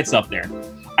yeah, it's up there.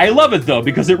 I love it, though,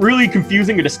 because it's really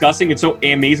confusing and disgusting and so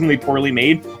amazingly poorly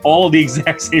made all at the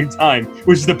exact same time,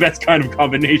 which is the best kind of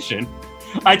combination.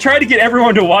 I try to get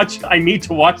everyone to watch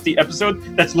the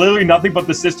episode that's literally nothing but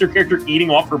the sister character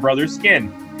eating off her brother's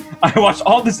skin. I watched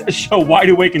all this show wide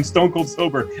awake and stone cold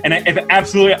sober, and I have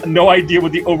absolutely no idea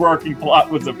what the overarching plot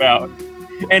was about.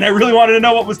 And I really wanted to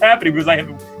know what was happening because I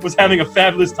was having a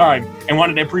fabulous time and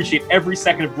wanted to appreciate every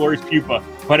second of Glorious Pupa,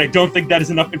 but I don't think that is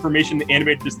enough information in the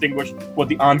anime to distinguish what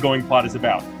the ongoing plot is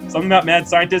about. Something about mad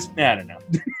scientists? I don't know.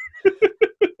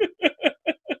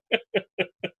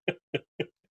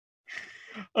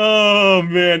 Oh,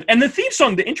 man. And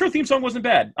the intro theme song wasn't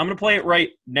bad. I'm going to play it right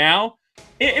now.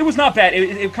 It was not bad.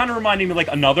 It kind of reminded me of like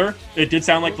Another. It did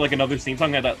sound like another theme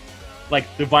song that like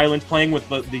the violins playing with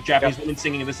the Japanese women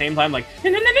singing at the same time, like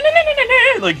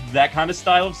that kind of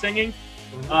style of singing.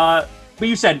 But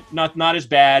you said not as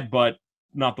bad, but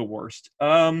not the worst.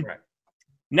 Right.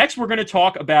 Next, we're going to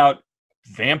talk about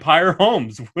Vampire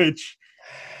Homes, which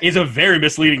is a very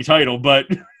misleading title. But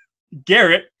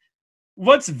Garrett,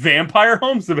 what's Vampire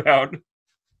Homes about?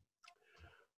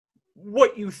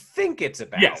 What you think it's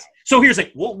about. Yes. So here's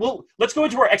like, let's go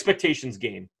into our expectations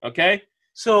game, okay?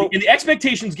 So in the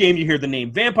expectations game, you hear the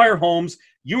name Vampire Homes.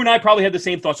 You and I probably had the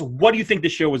same thoughts. So what do you think the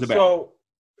show was about? So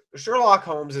Sherlock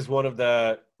Holmes is one of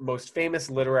the most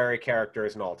famous literary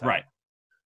characters in all time. Right.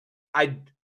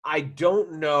 I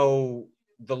don't know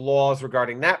the laws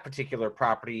regarding that particular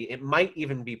property. It might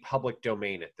even be public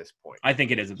domain at this point. I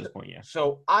think it is at this point, yeah.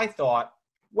 So I thought,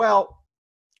 well,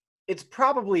 it's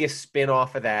probably a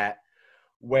spin-off of that,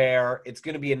 where it's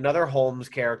going to be another Holmes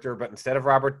character, but instead of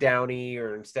Robert Downey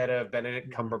or instead of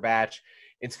Benedict Cumberbatch,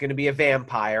 it's going to be a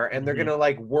vampire, and they're going to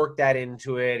like work that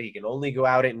into it. He can only go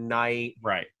out at night.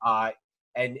 Right.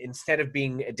 And instead of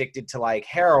being addicted to like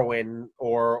heroin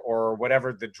or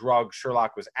whatever the drug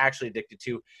Sherlock was actually addicted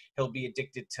to, he'll be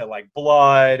addicted to like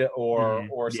blood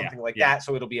or something like that.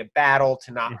 So it'll be a battle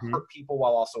to not hurt people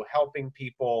while also helping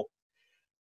people.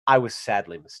 I was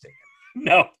sadly mistaken.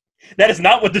 No. That is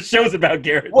not what the show's about,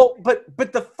 Garrett. Well, but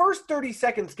the first 30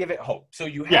 seconds give it hope. So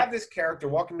you have this character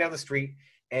walking down the street,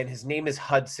 and his name is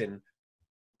Hudson.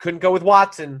 Couldn't go with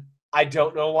Watson. I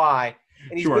don't know why.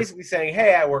 And he's basically saying,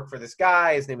 hey, I work for this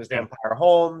guy. His name is Vampire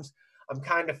Holmes. I'm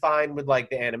kind of fine with like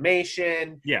the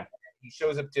animation. Yeah. He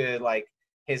shows up to like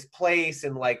his place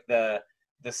and like the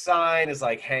sign is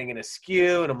like hanging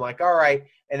askew, and I'm like, all right.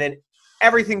 And then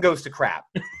everything goes to crap.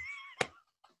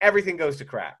 Everything goes to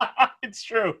crap. It's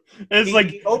true. It's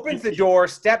he opens the door,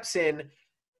 steps in,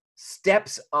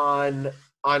 steps on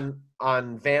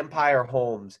Vampire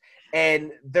Holmes,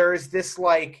 and there's this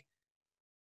like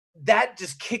that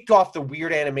just kicked off the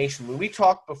weird animation. When we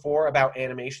talked before about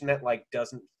animation that like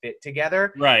doesn't fit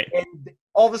together, right? And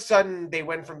all of a sudden they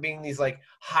went from being these like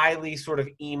highly sort of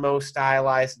emo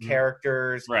stylized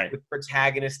characters right. with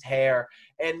protagonist hair,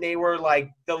 and they were like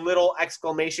the little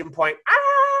exclamation point,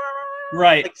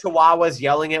 right? Like chihuahuas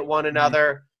yelling at one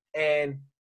another, and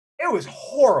it was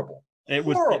horrible. It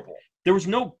was horrible. There was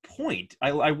no point.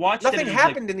 I watched. Nothing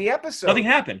happened in the episode. Nothing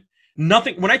happened.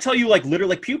 Nothing. When I tell you, like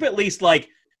literally, like Pupa at least like.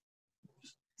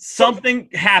 Something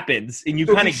happens, and you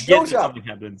kind of get that something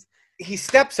happens. He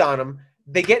steps on him.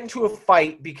 They get into a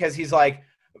fight because he's like,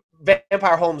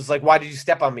 Vampire Holmes is like, why did you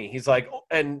step on me? He's like,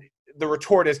 and the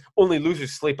retort is, only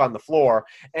losers sleep on the floor.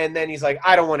 And then he's like,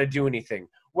 I don't want to do anything.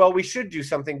 Well, we should do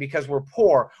something because we're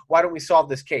poor. Why don't we solve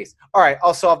this case? All right,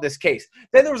 I'll solve this case.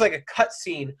 Then there was like a cut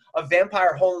scene of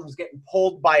Vampire Holmes getting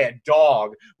pulled by a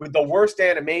dog with the worst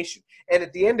animation. And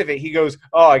at the end of it, he goes,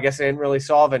 oh, I guess I didn't really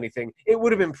solve anything. It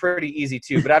would have been pretty easy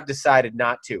too, but I've decided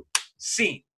not to.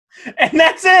 Scene. And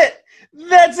that's it.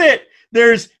 That's it.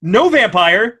 There's no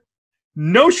vampire,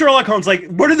 no Sherlock Holmes. Like,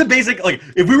 what are the basic, like,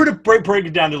 if we were to break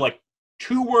it down to like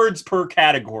 2 words per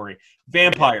category,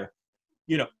 vampire,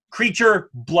 creature,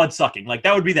 blood-sucking. Like,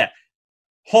 that would be that.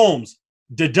 Holmes,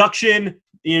 deduction,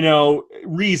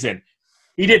 reason.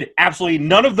 He did absolutely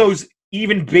none of those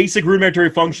even basic rudimentary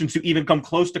functions to even come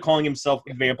close to calling himself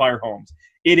Vampire Holmes.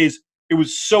 It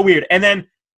was so weird. And then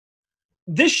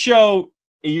this show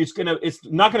it's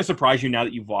not gonna surprise you now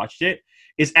that you've watched it.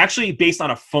 It's actually based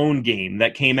on a phone game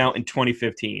that came out in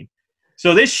 2015.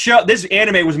 So this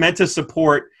anime was meant to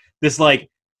support this like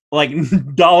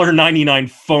 $1.99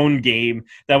 phone game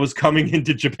that was coming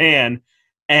into Japan,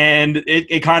 and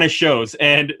it kind of shows.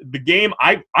 And the game,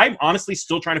 I'm honestly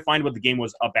still trying to find what the game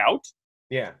was about.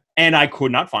 Yeah. And I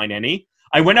could not find any.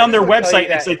 I went on their website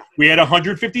and said, we had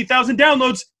 150,000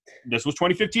 downloads. This was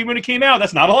 2015 when it came out.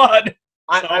 That's not a lot.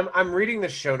 I'm reading the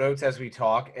show notes as we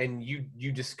talk, and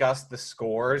you discuss the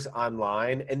scores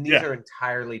online, and these are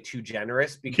entirely too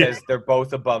generous because they're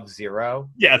both above 0.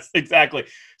 Yes, exactly.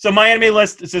 So my anime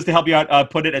list says to help you out,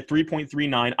 put it at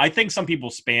 3.39. I think some people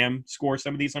spam score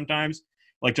some of these sometimes,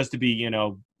 like just to be,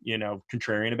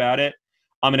 contrarian about it.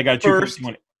 I'm gonna got a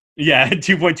 2.2. Yeah,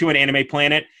 2.2 on Anime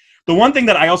Planet. The one thing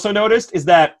that I also noticed is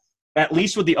that, at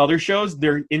least with the other shows,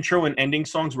 their intro and ending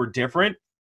songs were different.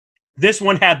 This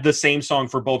one had the same song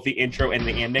for both the intro and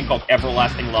the ending, called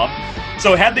Everlasting Love.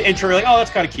 So it had the intro, like, oh,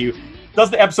 that's kind of cute.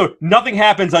 Does the episode, nothing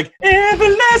happens, like,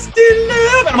 Everlasting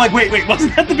Love! And I'm like, wait,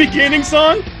 wasn't that the beginning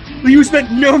song? You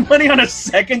spent no money on a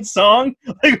second song?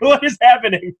 Like, what is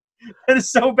happening? That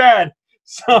is so bad.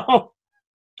 So,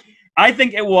 I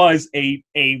think it was a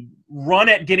run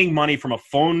at getting money from a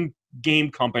phone game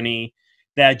company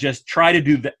that just tried to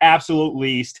do the absolute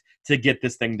least to get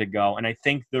this thing to go. And I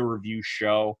think the reviews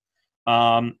show.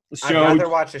 I'd rather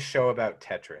watch a show about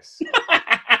Tetris.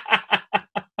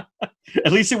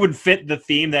 At least it would fit the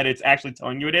theme that it's actually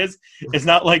telling you it is. It's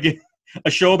not like a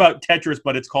show about Tetris,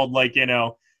 but it's called like,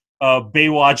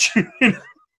 Baywatch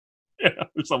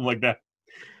or something like that.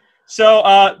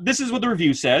 So this is what the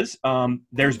review says.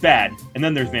 There's bad, and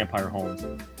then there's Vampire Holmes.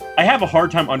 I have a hard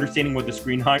time understanding what the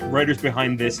screenwriters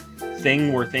behind this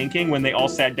thing were thinking when they all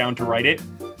sat down to write it.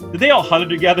 Did they all huddle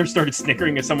together, started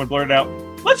snickering as someone blurted out,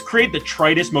 let's create the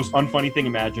tritest, most unfunny thing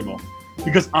imaginable?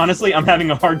 Because honestly, I'm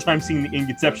having a hard time seeing the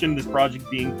inception of this project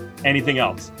being anything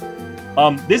else.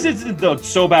 This isn't the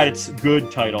so bad it's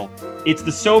good title. It's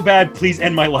the so bad please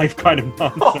end my life kind of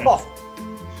nonsense.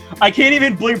 I can't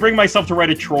even bring myself to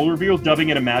write a troll review dubbing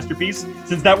it a masterpiece,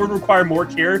 since that would require more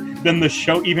care than the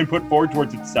show even put forward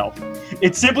towards itself.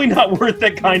 It's simply not worth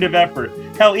that kind of effort.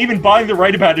 Hell, even bothering to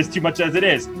write about it is too much as it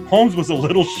is. Holmes was a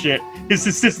little shit. His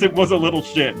assistant was a little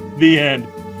shit. The end.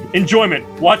 Enjoyment.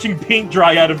 Watching paint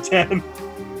dry out of 10.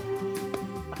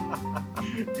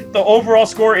 The overall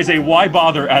score is a why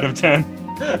bother out of 10.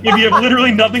 If you have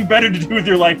literally nothing better to do with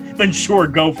your life, then sure,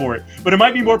 go for it. But it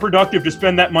might be more productive to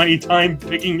spend that time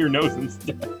picking your nose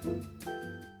instead.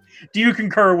 Do you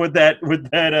concur with that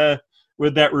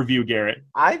review, Garrett?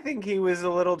 I think he was a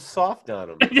little soft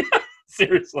on him.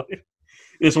 Seriously.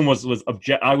 This one was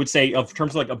I would say, of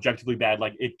terms of like objectively bad,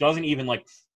 like it doesn't even like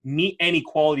meet any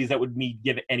qualities that would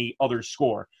give it any other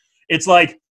score. It's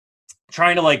like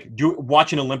trying to like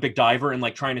watch an Olympic diver and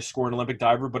like trying to score an Olympic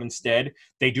diver, but instead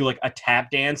they do like a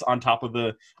tap dance on top of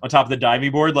the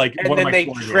diving board. Like, and then they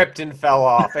tripped and fell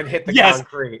off and hit the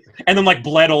concrete, and then like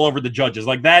bled all over the judges.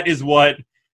 Like that is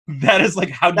like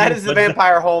how that is the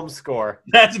Vampire Holmes score.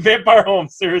 That's Vampire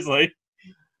Holmes. Seriously,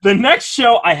 the next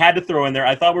show I had to throw in there.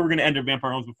 I thought we were going to end at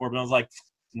Vampire Holmes before, but I was like,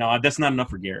 no, that's not enough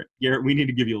for Garrett. Garrett, we need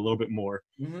to give you a little bit more.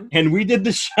 Mm-hmm. And we did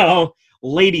the show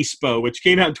Lady Spo, which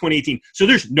came out in 2018. So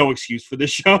there's no excuse for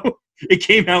this show. It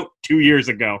came out 2 years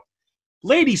ago.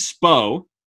 Lady Spo,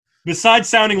 besides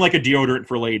sounding like a deodorant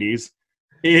for ladies,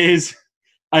 is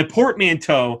a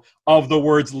portmanteau of the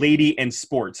words lady and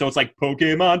sport. So it's like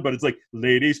Pokemon, but it's like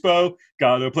Lady Spo,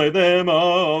 gotta play them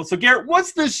all. So Garrett,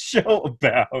 what's this show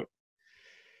about?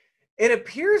 It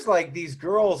appears like these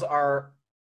girls are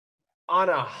on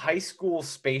a high school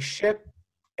spaceship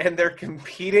and they're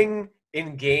competing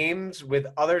in games with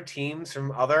other teams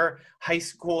from other high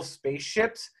school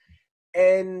spaceships.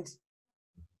 And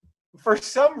for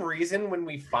some reason, when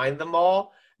we find them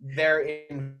all, they're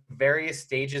in various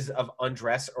stages of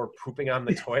undress or pooping on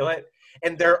the toilet,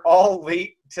 and they're all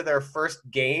late to their first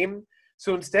game.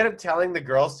 So instead of telling the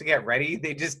girls to get ready,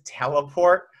 they just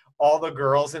teleport all the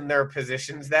girls in their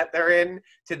positions that they're in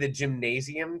to the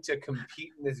gymnasium to compete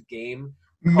in this game.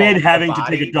 Mid having to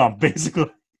take a dump,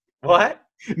 basically. What?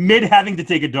 Mid having to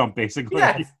take a dump, basically.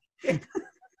 Yes.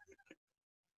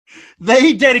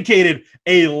 They dedicated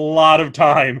a lot of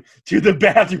time to the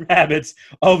bathroom habits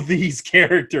of these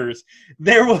characters.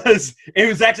 It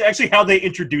was actually how they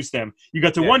introduced them. You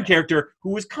got to one character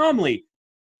who was calmly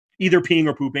either peeing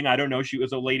or pooping. I don't know. She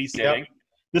was a lady sitting. Yep.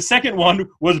 The second one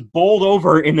was bowled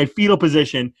over in a fetal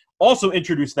position, also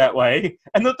introduced that way.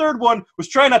 And the third one was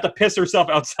trying not to piss herself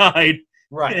outside.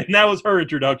 Right. And that was her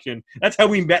introduction. That's how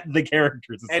we met the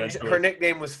characters. And her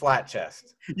nickname was Flat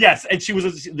Chest. Yes, and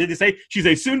did they say she's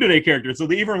a tsundere character? So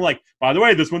they even were like, by the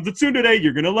way, this one's a tsundere,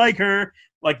 you're going to like her.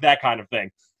 Like that kind of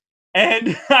thing.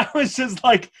 And I was just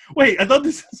like, wait, I thought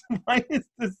why is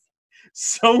this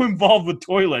so involved with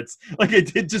toilets? Like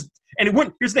it did just, and it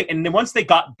wouldn't, here's the thing, and then once they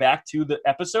got back to the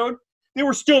episode, they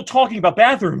were still talking about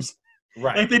bathrooms.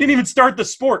 Right. Like they didn't even start the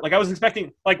sport. Like I was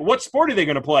expecting, like, what sport are they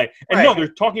going to play? And no, they're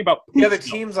talking about poop. The other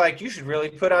team's like, you should really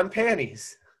put on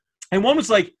panties. And one was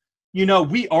like,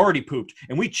 we already pooped,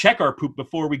 and we check our poop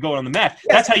before we go on the mat.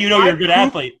 Yes, that's how you know you're a good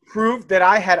athlete. Proved that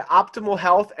I had optimal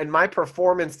health, and my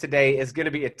performance today is going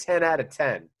to be a 10 out of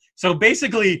 10. So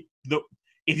basically,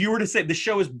 if you were to say the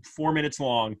show is 4 minutes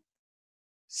long,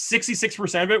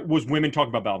 66% of it was women talking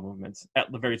about bowel movements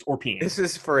at the various or peeing. This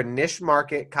is for a niche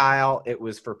market, Kyle. It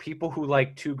was for people who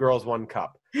like 2 girls, 1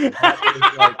 cup. That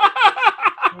was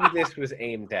like who this was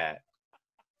aimed at.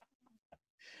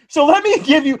 So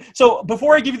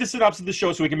before I give you the synopsis of the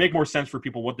show so we can make more sense for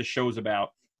people what the show is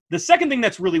about, the second thing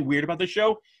that's really weird about the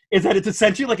show is that it's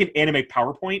essentially like an anime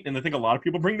PowerPoint, and I think a lot of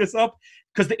people bring this up,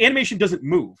 because the animation doesn't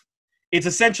move. It's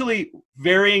essentially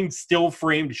varying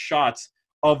still-framed shots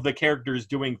of the characters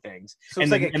doing things. So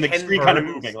it's and the screen kind of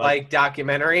moving. Like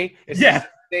documentary. It's the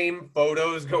same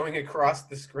photos going across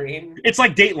the screen. It's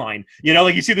like Dateline.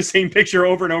 Like you see the same picture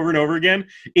over and over and over again.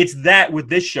 It's that with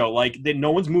this show. Like that no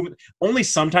one's moving. Only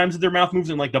sometimes their mouth moves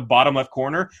in like the bottom left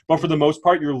corner. But for the most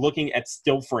part, you're looking at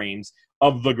still frames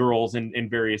of the girls in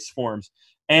various forms.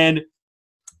 And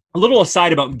a little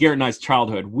aside about Garrett and I's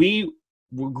childhood. We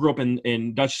grew up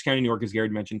in Dutchess County, New York, as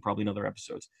Garrett mentioned, probably in other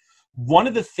episodes. One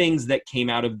of the things that came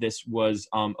out of this was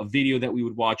a video that we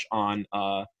would watch on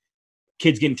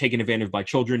kids getting taken advantage of by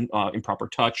children, improper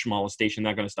touch, molestation,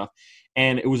 that kind of stuff.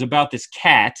 And it was about this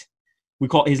cat.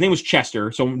 His name was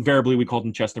Chester, so invariably we called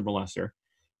him Chester Molester.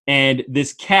 And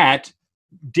this cat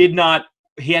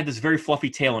he had this very fluffy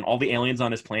tail, and all the aliens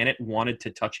on his planet wanted to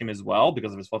touch him as well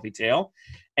because of his fluffy tail.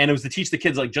 And it was to teach the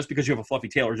kids, like, just because you have a fluffy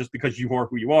tail or just because you are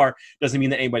who you are doesn't mean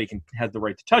that anybody has the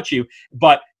right to touch you.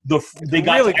 But they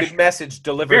got really good message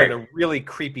delivered in a really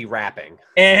creepy wrapping.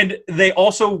 And they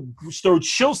also showed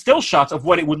still shots of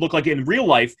what it would look like in real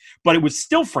life, but it was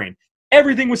still frame.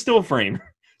 Everything was still frame.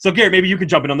 So, Garrett, maybe you could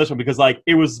jump in on this one because, like,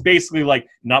 it was basically, like,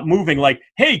 not moving. Like,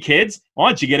 hey, kids, why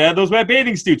don't you get out of those wet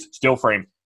bathing suits? Still frame.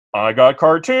 I got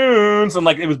cartoons. And,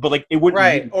 like, it wouldn't.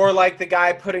 Right. Or, like, the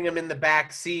guy putting them in the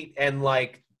back seat and,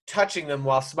 like, touching them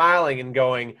while smiling and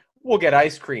going, we'll get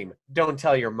ice cream. Don't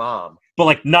tell your mom. But,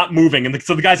 like, not moving. And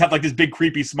so the guys have, like, this big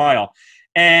creepy smile.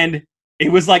 And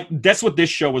it was like, that's what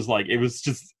this show was like. It was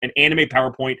just an anime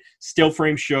PowerPoint, still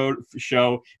frame show.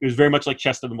 It was very much like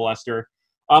Chester the Molester.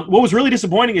 What was really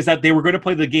disappointing is that they were going to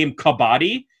play the game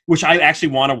Kabaddi, which I actually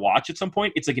want to watch at some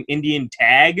point. It's like an Indian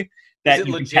tag. That is it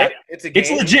legit? It's a game?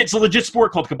 It's legit. It's a legit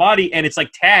sport called Kabaddi, and it's like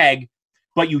tag,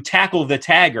 but you tackle the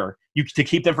tagger. to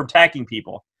keep them from attacking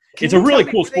people. Can it's a really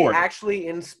me, cool sport. They actually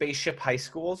in spaceship high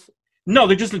schools? No,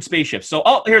 they're just in spaceships. So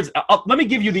let me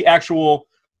give you the actual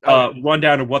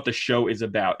rundown of what the show is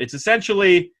about. It's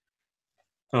essentially,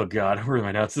 oh God, where are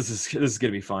my notes? This is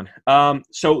gonna be fun.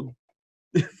 So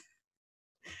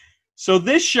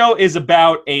this show is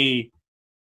about a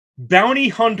bounty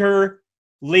hunter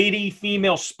lady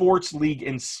female sports league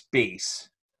in space.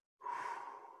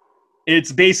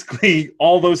 It's basically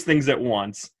all those things at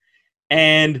once,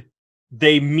 and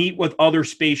they meet with other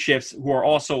spaceships who are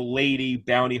also lady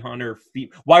bounty hunter.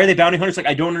 Why are they bounty hunters? Like,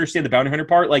 I don't understand the bounty hunter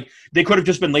part. Like, they could have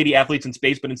just been lady athletes in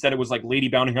space, but instead it was like lady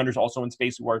bounty hunters also in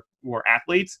space who are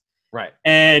athletes. Right.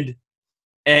 And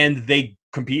they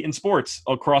compete in sports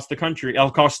across the country,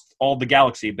 across all the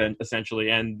galaxy,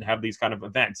 essentially, and have these kind of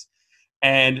events.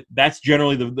 And that's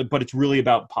generally but it's really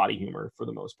about potty humor for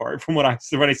the most part, from what I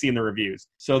see in the reviews.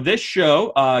 So this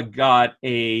show got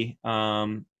a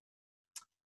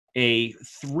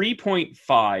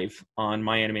 3.5 on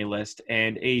MyAnimeList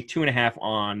and a 2.5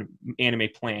 on Anime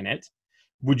Planet.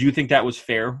 Would you think that was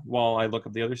fair while I look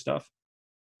up the other stuff?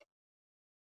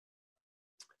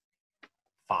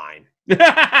 Fine.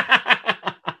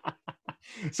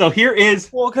 So here is...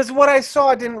 Well, because what I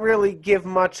saw didn't really give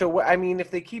much away. I mean,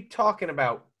 if they keep talking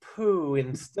about poo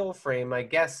in still frame, I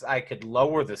guess I could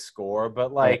lower the score,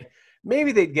 but like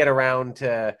maybe they'd get around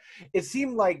to... It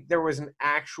seemed like there was an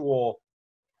actual...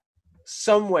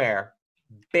 Somewhere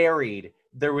buried,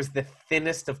 there was the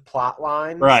thinnest of plot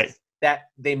lines that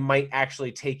they might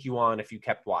actually take you on if you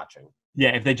kept watching.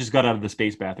 Yeah, if they just got out of the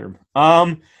space bathroom.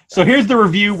 So here's the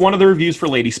review, one of the reviews for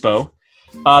Lady Spo.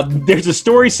 There's a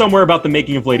story somewhere about the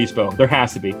making of Lady Spo. There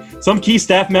has to be. Some key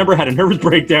staff member had a nervous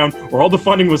breakdown, or all the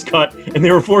funding was cut, and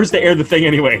they were forced to air the thing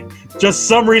anyway. Just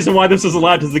some reason why this is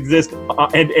allowed to exist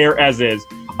and air as is.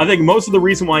 I think most of the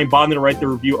reason why I'm bothering to write the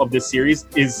review of this series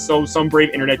is so some brave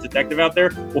internet detective out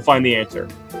there will find the answer.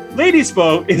 Lady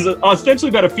Spo is ostensibly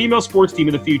about a female sports team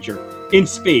in the future, in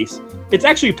space. It's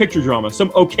actually a picture drama,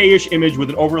 some okay-ish image with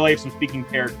an overlay of some speaking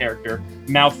character,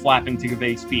 mouth flapping to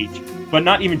convey speech, but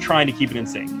not even trying to keep it in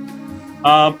sync.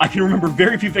 I can remember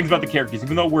very few things about the characters,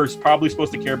 even though we're probably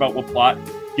supposed to care about what plot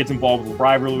gets involved with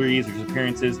rivalries or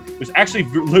appearances. There's actually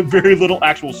very little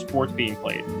actual sports being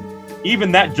played.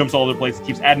 Even that jumps all over the place. It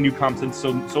keeps adding new content,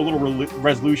 so little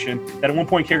resolution that at one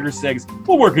point character says,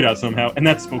 we'll work it out somehow, and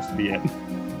that's supposed to be it.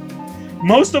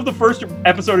 Most of the first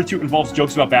episode or two involves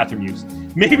jokes about bathroom use.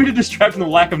 Maybe to distract from the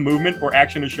lack of movement or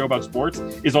action in a show about sports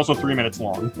is also 3 minutes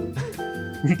long.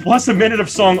 Plus a minute of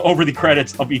song over the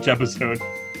credits of each episode.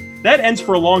 That ends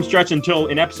for a long stretch until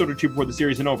an episode or two before the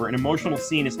series is over. An emotional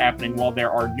scene is happening while there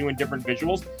are new and different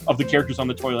visuals of the characters on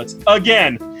the toilets.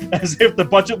 Again, as if the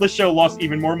budgetless show lost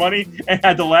even more money and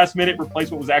had the last minute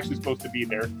replace what was actually supposed to be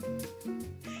there.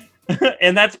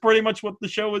 And that's pretty much what the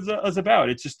show is about.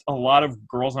 It's just a lot of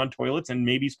girls on toilets and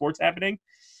maybe sports happening.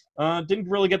 Didn't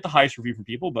really get the highest review from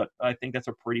people, but I think that's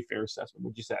a pretty fair assessment.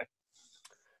 What'd you say?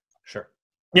 Sure.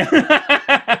 Yeah.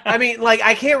 I mean, like,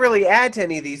 I can't really add to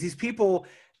any of these. These people...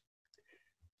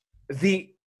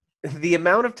 The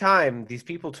amount of time these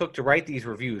people took to write these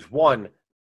reviews, one,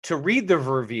 to read the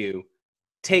review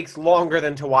takes longer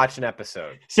than to watch an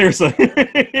episode. Seriously.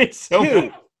 It's so Two,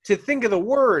 bad. To think of the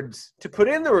words to put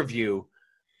in the review,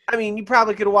 I mean, you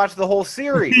probably could have watched the whole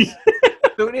series.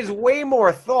 So it is way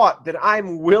more thought than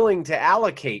I'm willing to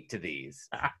allocate to these.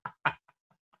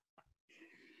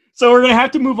 So we're going to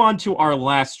have to move on to our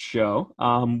last show,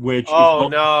 which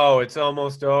no, it's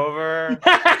almost over.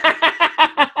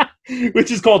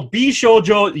 Which is called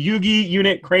Bishoujo Yugi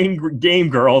Unit Crane Game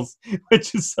Girls,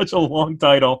 which is such a long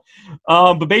title.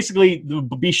 But basically, the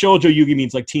Bishoujo Yugi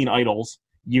means like teen idols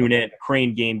unit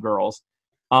Crane Game Girls.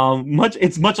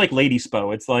 It's much like Lady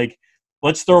Spo. It's like,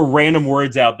 let's throw random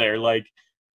words out there, like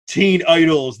teen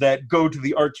idols that go to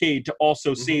the arcade to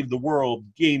also save the world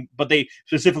game, but they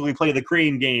specifically play the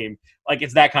Crane game. Like,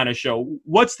 it's that kind of show.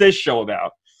 What's this show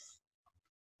about?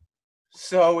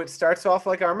 So it starts off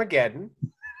like Armageddon.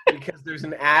 Because there's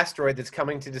an asteroid that's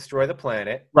coming to destroy the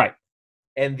planet. Right.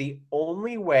 And the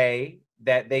only way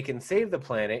that they can save the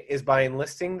planet is by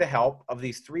enlisting the help of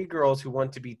these three girls who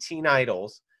want to be teen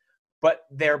idols. But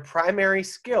their primary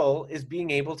skill is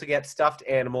being able to get stuffed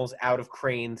animals out of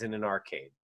cranes in an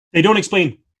arcade. They don't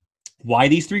explain why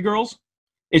these three girls.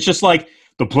 It's just like,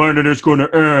 the planet is going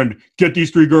to end. Get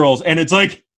these three girls. And it's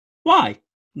like, why?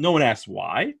 No one asks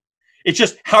why. It's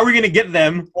just, how are we going to get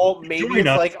them? Well, maybe it's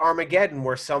like Armageddon,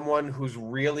 where someone who's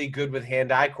really good with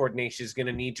hand-eye coordination is going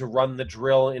to need to run the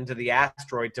drill into the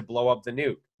asteroid to blow up the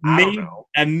nuke. I don't know.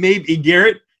 And maybe,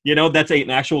 Garrett, that's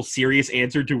an actual serious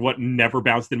answer to what never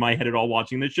bounced in my head at all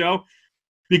watching this show.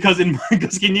 because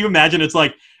can you imagine it's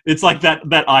like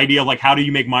that idea of like how do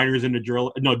you make miners into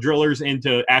drillers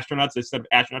into astronauts instead of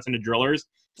astronauts into drillers?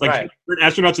 It's like turn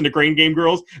astronauts into crane game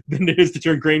girls than it is to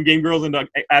turn crane game girls into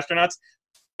astronauts.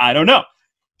 I don't know.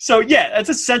 So yeah, that's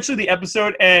essentially the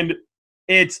episode, and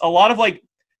it's a lot of like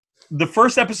the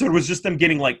first episode was just them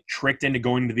getting like tricked into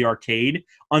going to the arcade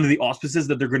under the auspices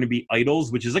that they're going to be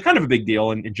idols, which is a kind of a big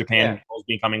deal in Japan,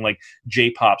 becoming like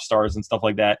J-pop stars and stuff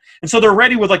like that. And so they're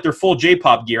ready with like their full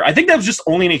J-pop gear. I think that was just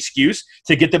only an excuse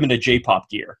to get them into J-pop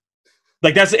gear.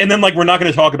 Like and then like we're not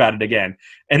going to talk about it again.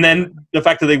 And then the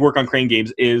fact that they work on crane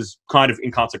games is kind of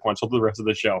inconsequential to the rest of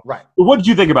the show. Right. But what did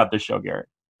you think about this show, Garrett?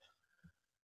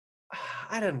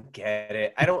 I don't get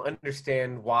it. I don't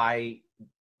understand why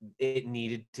it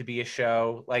needed to be a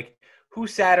show. Like, who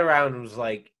sat around and was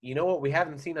like, you know what we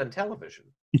haven't seen on television?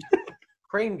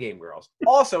 Crane game girls.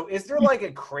 Also, is there like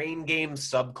a crane game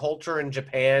subculture in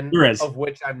Japan? There is. Of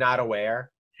which I'm not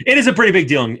aware? It is a pretty big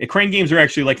deal. Crane games are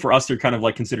actually, like, for us, they're kind of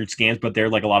like considered scams, but they're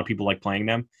like a lot of people like playing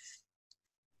them.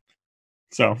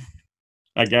 So,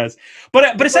 I guess.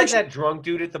 But essentially, like that drunk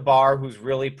dude at the bar who's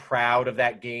really proud of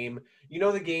that game. You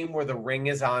know the game where the ring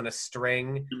is on a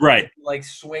string? Right. Like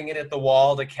swing it at the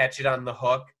wall to catch it on the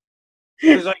hook.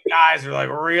 There's like guys who are like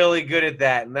really good at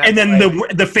that. And then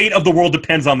like, the fate of the world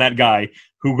depends on that guy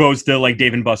who goes to like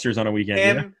Dave & Buster's on a weekend.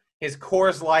 Him, his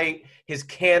Coors Light, his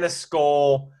can of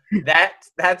Skull.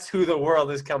 That's who the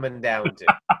world is coming down to.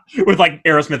 With like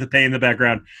Aerosmith playing in the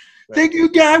background. Right. Thank you,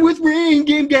 guy with ring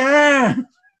game guy.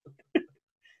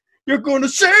 You're going to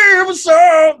save us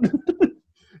all.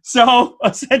 So,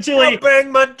 essentially... I'll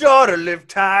bang my daughter, Liv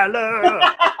Tyler.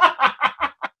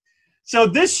 So,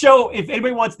 this show, if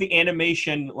anybody wants the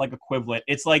animation, like, equivalent,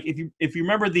 it's like, if you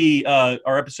remember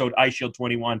our episode, Ice Shield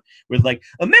 21, with, like,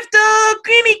 Amifta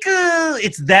Clinical,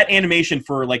 it's that animation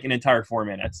for, like, an entire 4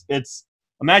 minutes.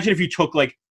 Imagine if you took,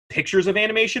 like, pictures of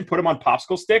animation, put them on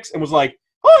popsicle sticks, and was like,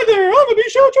 hi there, I'm going to be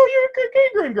showing you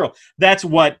a Green Girl. That's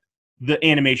what the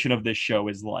animation of this show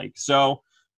is like. So,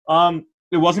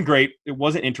 it wasn't great. It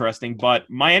wasn't interesting, but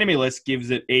my anime list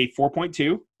gives it a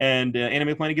 4.2, and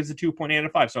Anime Planet gives it 2.8 out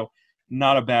of 5. So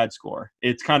not a bad score.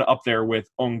 It's kind of up there with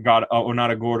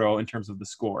Onatagoro in terms of the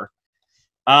score.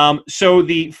 So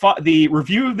the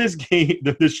review of this game,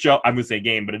 this show, I'm gonna say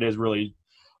game, but it is really,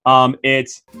 I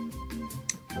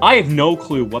have no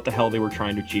clue what the hell they were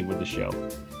trying to achieve with the show.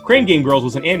 Crane Game Girls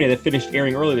was an anime that finished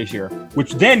airing earlier this year,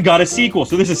 which then got a sequel.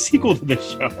 So there's a sequel to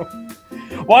this show.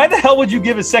 Why the hell would you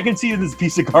give a second season to this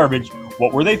piece of garbage?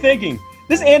 What were they thinking?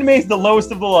 This anime is the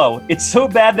lowest of the low. It's so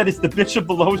bad that it's the bitch of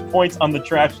the lowest points on the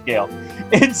trash scale.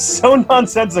 It's so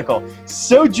nonsensical,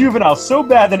 so juvenile, so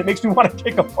bad that it makes me want to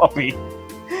kick a puppy.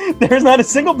 There's not a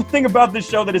single thing about this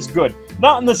show that is good.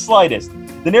 Not in the slightest.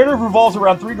 The narrative revolves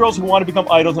around 3 girls who want to become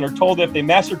idols and are told that if they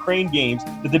master crane games,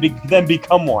 that they then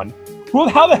become one.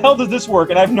 How the hell does this work?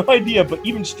 And I have no idea, but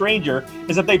even stranger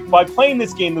is that by playing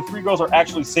this game, the 3 girls are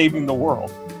actually saving the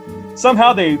world.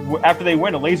 Somehow, after they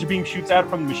win, a laser beam shoots out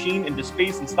from the machine into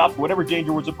space and stops whatever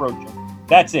danger was approaching.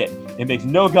 That's it. It makes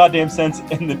no goddamn sense,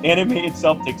 and the anime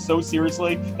itself takes so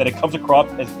seriously that it comes across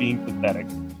as being pathetic.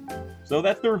 So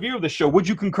that's the review of the show. Would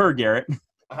you concur, Garrett?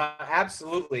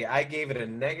 Absolutely. I gave it a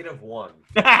 -1.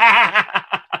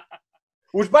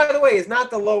 Which, by the way, is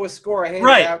not the lowest score I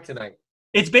handed out tonight.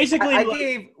 It's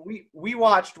basically we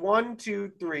watched 1,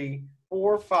 2, 3,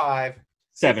 4, 5,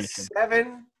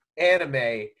 7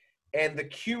 anime, and the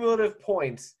cumulative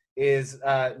points is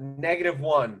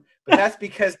 -1. But that's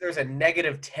because there's a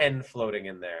 -10 floating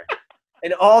in there,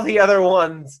 and all the other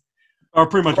ones are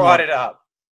pretty much brought it up.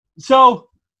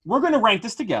 So we're going to rank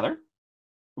this together.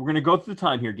 We're going to go through the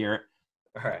time here, Garrett.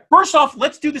 All right. First off,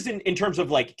 let's do this in terms of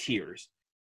like tiers.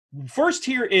 First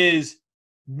tier is,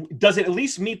 does it at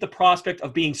least meet the prospect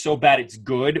of being so bad it's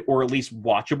good, or at least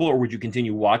watchable, or would you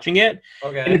continue watching it?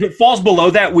 Okay. And if it falls below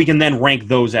that, we can then rank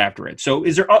those after it. So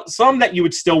is there some that you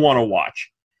would still want to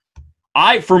watch?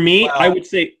 I would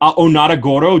say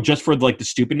Onatagoro, just for like the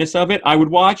stupidness of it, I would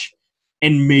watch,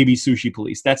 and maybe Sushi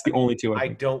Police. That's the only two. I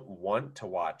don't want to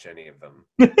watch any of them.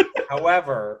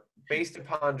 However, based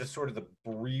upon just sort of the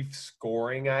brief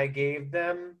scoring I gave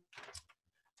them,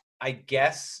 I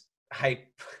guess I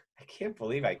can't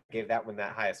believe I gave that one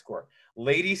that high a score.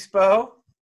 Lady Spo.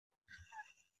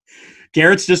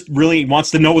 Garrett's just really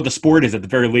wants to know what the sport is at the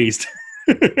very least.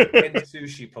 And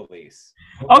Sushi Police.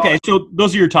 Okay, so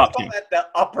those are your top two. At the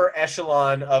upper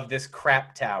echelon of this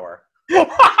crap tower.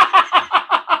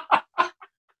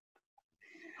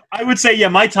 I would say, yeah,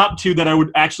 my top two that I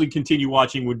would actually continue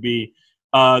watching would be,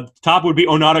 top would be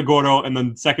Onatagoro, and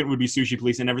then second would be Sushi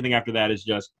Police, and everything after that is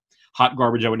just hot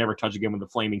garbage I would never touch again with a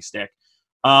flaming stick.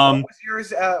 What was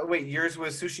yours? Wait, yours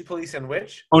was Sushi Police and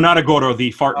which? Onatagoro,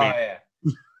 the fart man. Oh, yeah.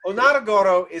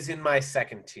 Onatagoro is in my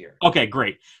second tier. Okay,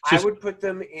 great. So, I would put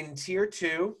them in tier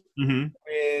 2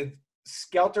 with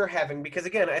Skelter Heaven, because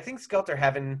again, I think Skelter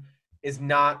Heaven is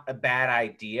not a bad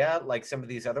idea like some of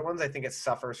these other ones. I think it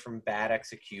suffers from bad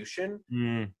execution.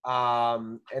 And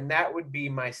that would be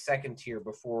my second tier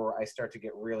before I start to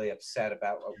get really upset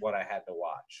about what I had to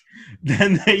watch.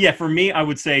 Then, yeah, for me, I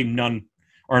would say none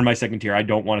are in my second tier. I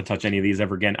don't want to touch any of these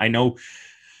ever again. I know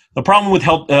the problem with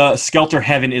Skelter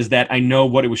Heaven is that I know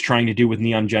what it was trying to do with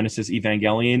Neon Genesis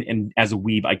Evangelion, and as a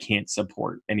weeb, I can't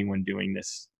support anyone doing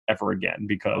this ever again,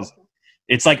 because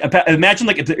it's like, imagine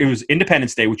like if it was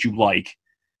Independence Day, which you like,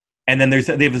 and then they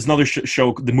have this another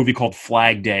show, the movie called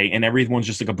Flag Day, and everyone's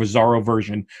just like a bizarro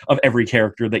version of every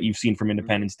character that you've seen from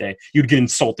Independence Day. You'd get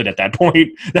insulted at that point.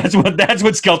 That's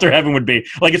what Skelter Heaven would be.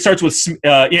 Like, it starts with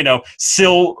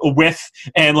Sil With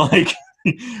and like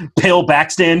Pale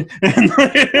Baxton and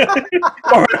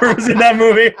or whatever was in that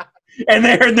movie, and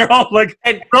they're all like,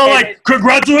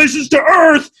 congratulations to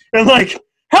Earth, and like,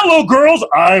 hello girls,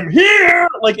 I'm here.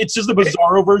 Like, it's just a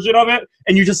bizarro version of it,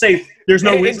 and you just say there's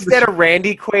no reason. Instead of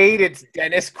Randy Quaid, it's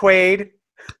Dennis Quaid,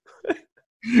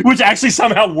 which actually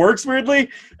somehow works weirdly.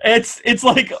 It's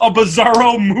like a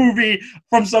bizarro movie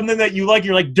from something that you like.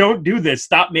 You're like, don't do this.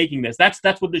 Stop making this. That's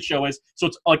what the show is. So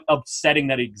it's like upsetting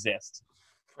that it exists.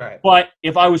 Right. But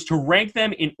if I was to rank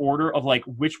them in order of like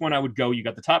which one I would go, you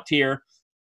got the top tier.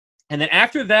 And then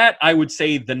after that, I would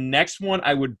say the next one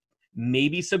I would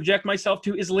maybe subject myself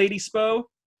to is Lady Spo.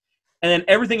 And then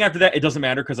everything after that, it doesn't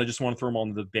matter because I just want to throw them all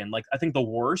into the bin. Like, I think the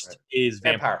worst is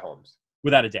Vampire Homes.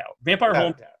 Without a doubt. Vampire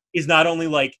Homes is not only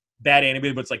like bad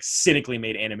animated, but it's like cynically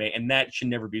made anime, and that should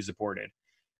never be supported.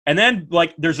 And then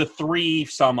like there's a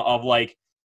threesome of like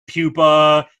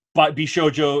Pupa,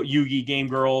 Bishoujo, Yugi Game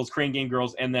Girls, Crane Game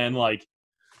Girls, and then like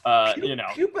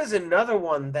Pupa's another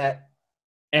one that,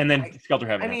 and then Skelter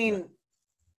Heaven. I mean,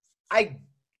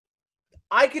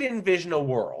 I could envision a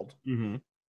world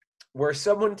where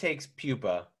someone takes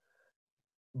Pupa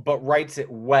but writes it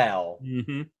well,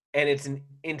 and it's an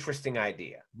interesting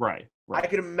idea. Right. I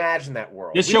could imagine that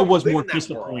world. This show was more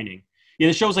disappointing. Yeah,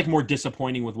 the show was like more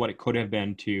disappointing with what it could have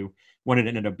been to what it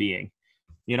ended up being.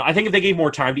 You know, I think if they gave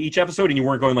more time to each episode and you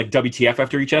weren't going like WTF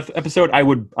after each episode, I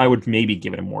would maybe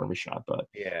give it more of a shot. But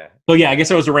yeah. So yeah, I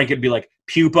guess if I was to rank it, it'd be like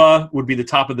Pupa would be the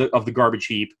top of the garbage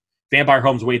heap, Vampire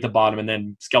Homes way at the bottom, and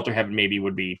then Skelter Heaven maybe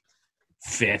would be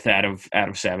 5th out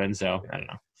of 7. So I don't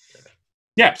know.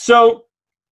 Yeah. So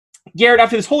Garrett,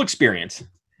 after this whole experience,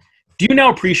 do you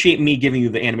now appreciate me giving you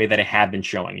the anime that I have been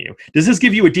showing you? Does this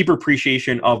give you a deeper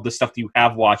appreciation of the stuff that you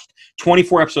have watched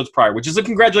 24 episodes prior, which is a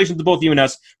congratulations to both you and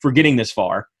us for getting this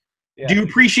far? Yeah. Do you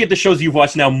appreciate the shows you've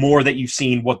watched now more that you've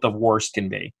seen what the worst can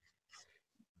be?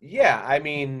 Yeah, I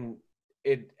mean,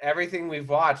 everything we've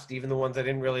watched, even the ones I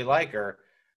didn't really like, are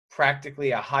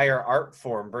practically a higher art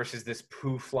form versus this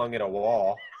poo flung at a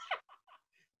wall.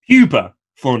 Pupa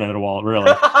flung at a wall,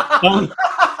 really.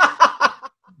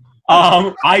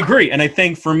 I agree, and I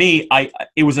think for me,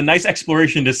 it was a nice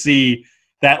exploration to see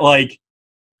that like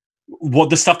what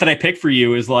the stuff that I picked for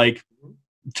you is like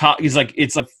top. Is like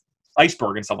it's like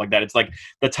iceberg and stuff like that. It's like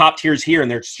the top tiers here,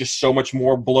 and there's just so much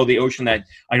more below the ocean that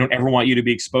I don't ever want you to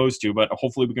be exposed to. But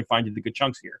hopefully, we can find you the good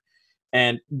chunks here.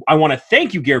 And I want to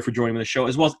thank you, Garrett, for joining me on the show,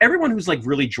 as well as everyone who's like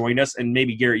really joined us. And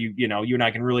maybe Garrett, you and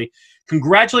I can really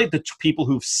congratulate the people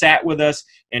who've sat with us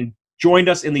and joined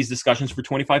us in these discussions for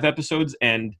 25 episodes.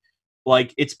 And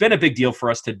like, it's been a big deal for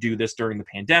us to do this during the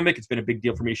pandemic. It's been a big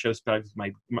deal for me to show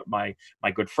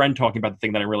my good friend talking about the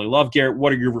thing that I really love. Garrett,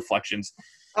 what are your reflections?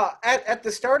 At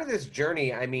the start of this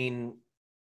journey, I mean,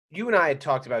 you and I had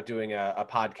talked about doing a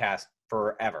podcast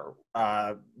forever.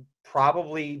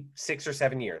 Probably 6 or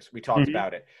 7 years we talked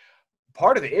about it.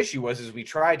 Part of the issue was we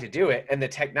tried to do it and the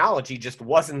technology just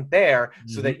wasn't there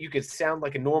so that you could sound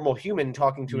like a normal human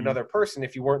talking to another person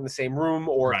if you weren't in the same room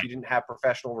or if you didn't have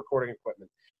professional recording equipment.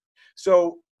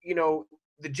 So,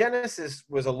 the genesis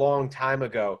was a long time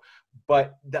ago,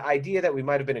 but the idea that we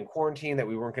might have been in quarantine, that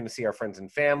we weren't going to see our friends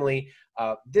and family,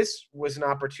 this was an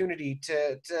opportunity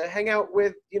to hang out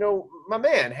with, my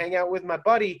man, hang out with my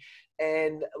buddy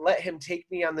and let him take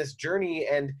me on this journey.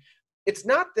 And it's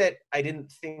not that I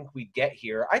didn't think we'd get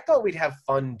here. I thought we'd have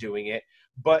fun doing it,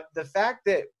 but the fact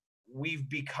that we've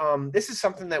become, this is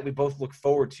something that we both look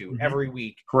forward to every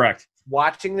week. Correct.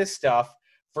 Watching this stuff,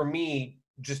 for me,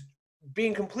 just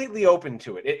being completely open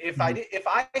to it. If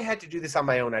I had to do this on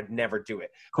my own, I'd never do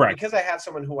it. Correct. But because I have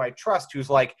someone who I trust who's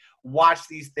like, watch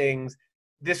these things.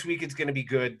 This week it's going to be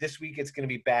good. This week it's going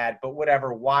to be bad. But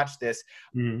whatever, watch this.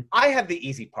 I have the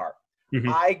easy part.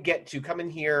 I get to come in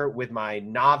here with my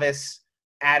novice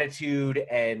attitude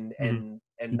and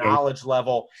knowledge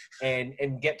level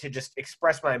and get to just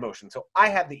express my emotions. So I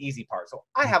have the easy part. So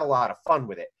I have a lot of fun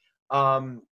with it.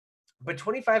 But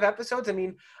 25 episodes, I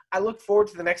mean, I look forward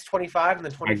to the next 25 and the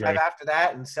 25 after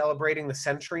that and celebrating the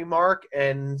century mark.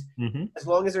 And as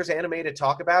long as there's anime to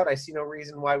talk about, I see no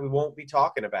reason why we won't be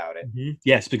talking about it.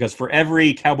 Yes, because for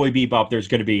every Cowboy Bebop, there's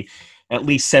going to be at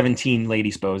least 17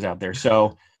 Lady Spos out there.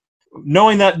 So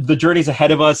knowing that the journey's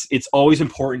ahead of us, it's always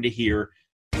important to hear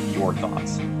your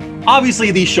thoughts.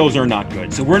 Obviously, these shows are not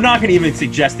good, so we're not going to even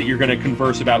suggest that you're going to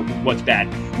converse about what's bad.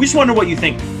 We just want to know what you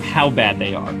think, how bad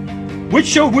they are. Which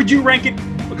show would you rank it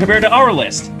compared to our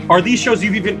list? Are these shows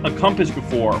you've even encompassed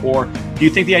before, or do you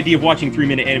think the idea of watching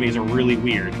 3-minute animes are really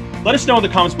weird? Let us know in the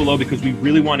comments below because we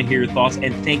really want to hear your thoughts,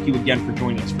 and thank you again for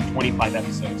joining us for 25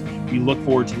 episodes. We look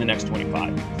forward to the next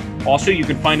 25. Also, you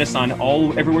can find us on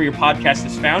everywhere your podcast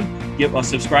is found.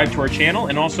 Subscribe to our channel,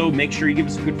 and also make sure you give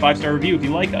us a good 5-star review if you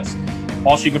like us.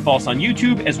 Also, you can follow us on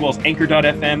YouTube, as well as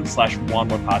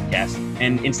anchor.fm/WanMorePodcast,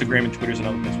 and Instagram and Twitter is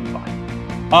another place we find.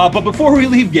 But before we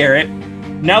leave, Garrett,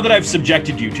 now that I've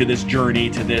subjected you to this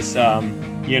journey, to this, trial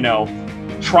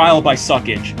by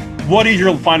suckage, what are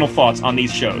your final thoughts on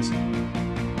these shows?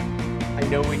 I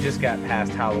know we just got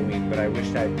past Halloween, but I wish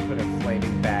I'd put a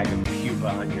flaming bag of pupa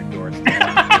on your doorstep.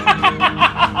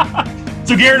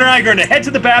 So Garrett and I are going to head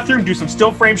to the bathroom, do some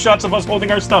still frame shots of us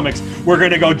holding our stomachs. We're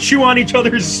going to go chew on each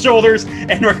other's shoulders,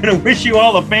 and we're going to wish you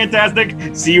all a fantastic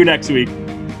see you next week.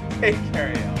 Take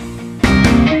care, y'all.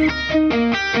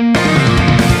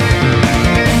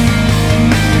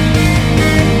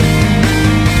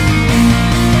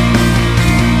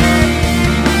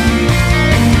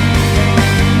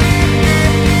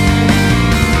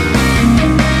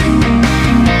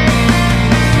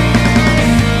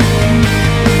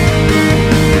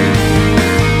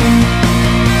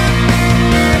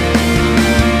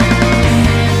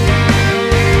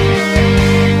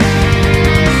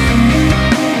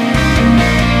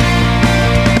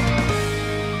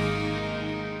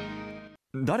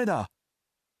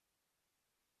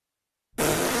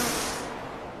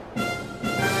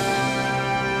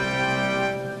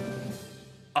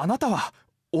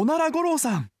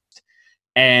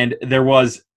 And there was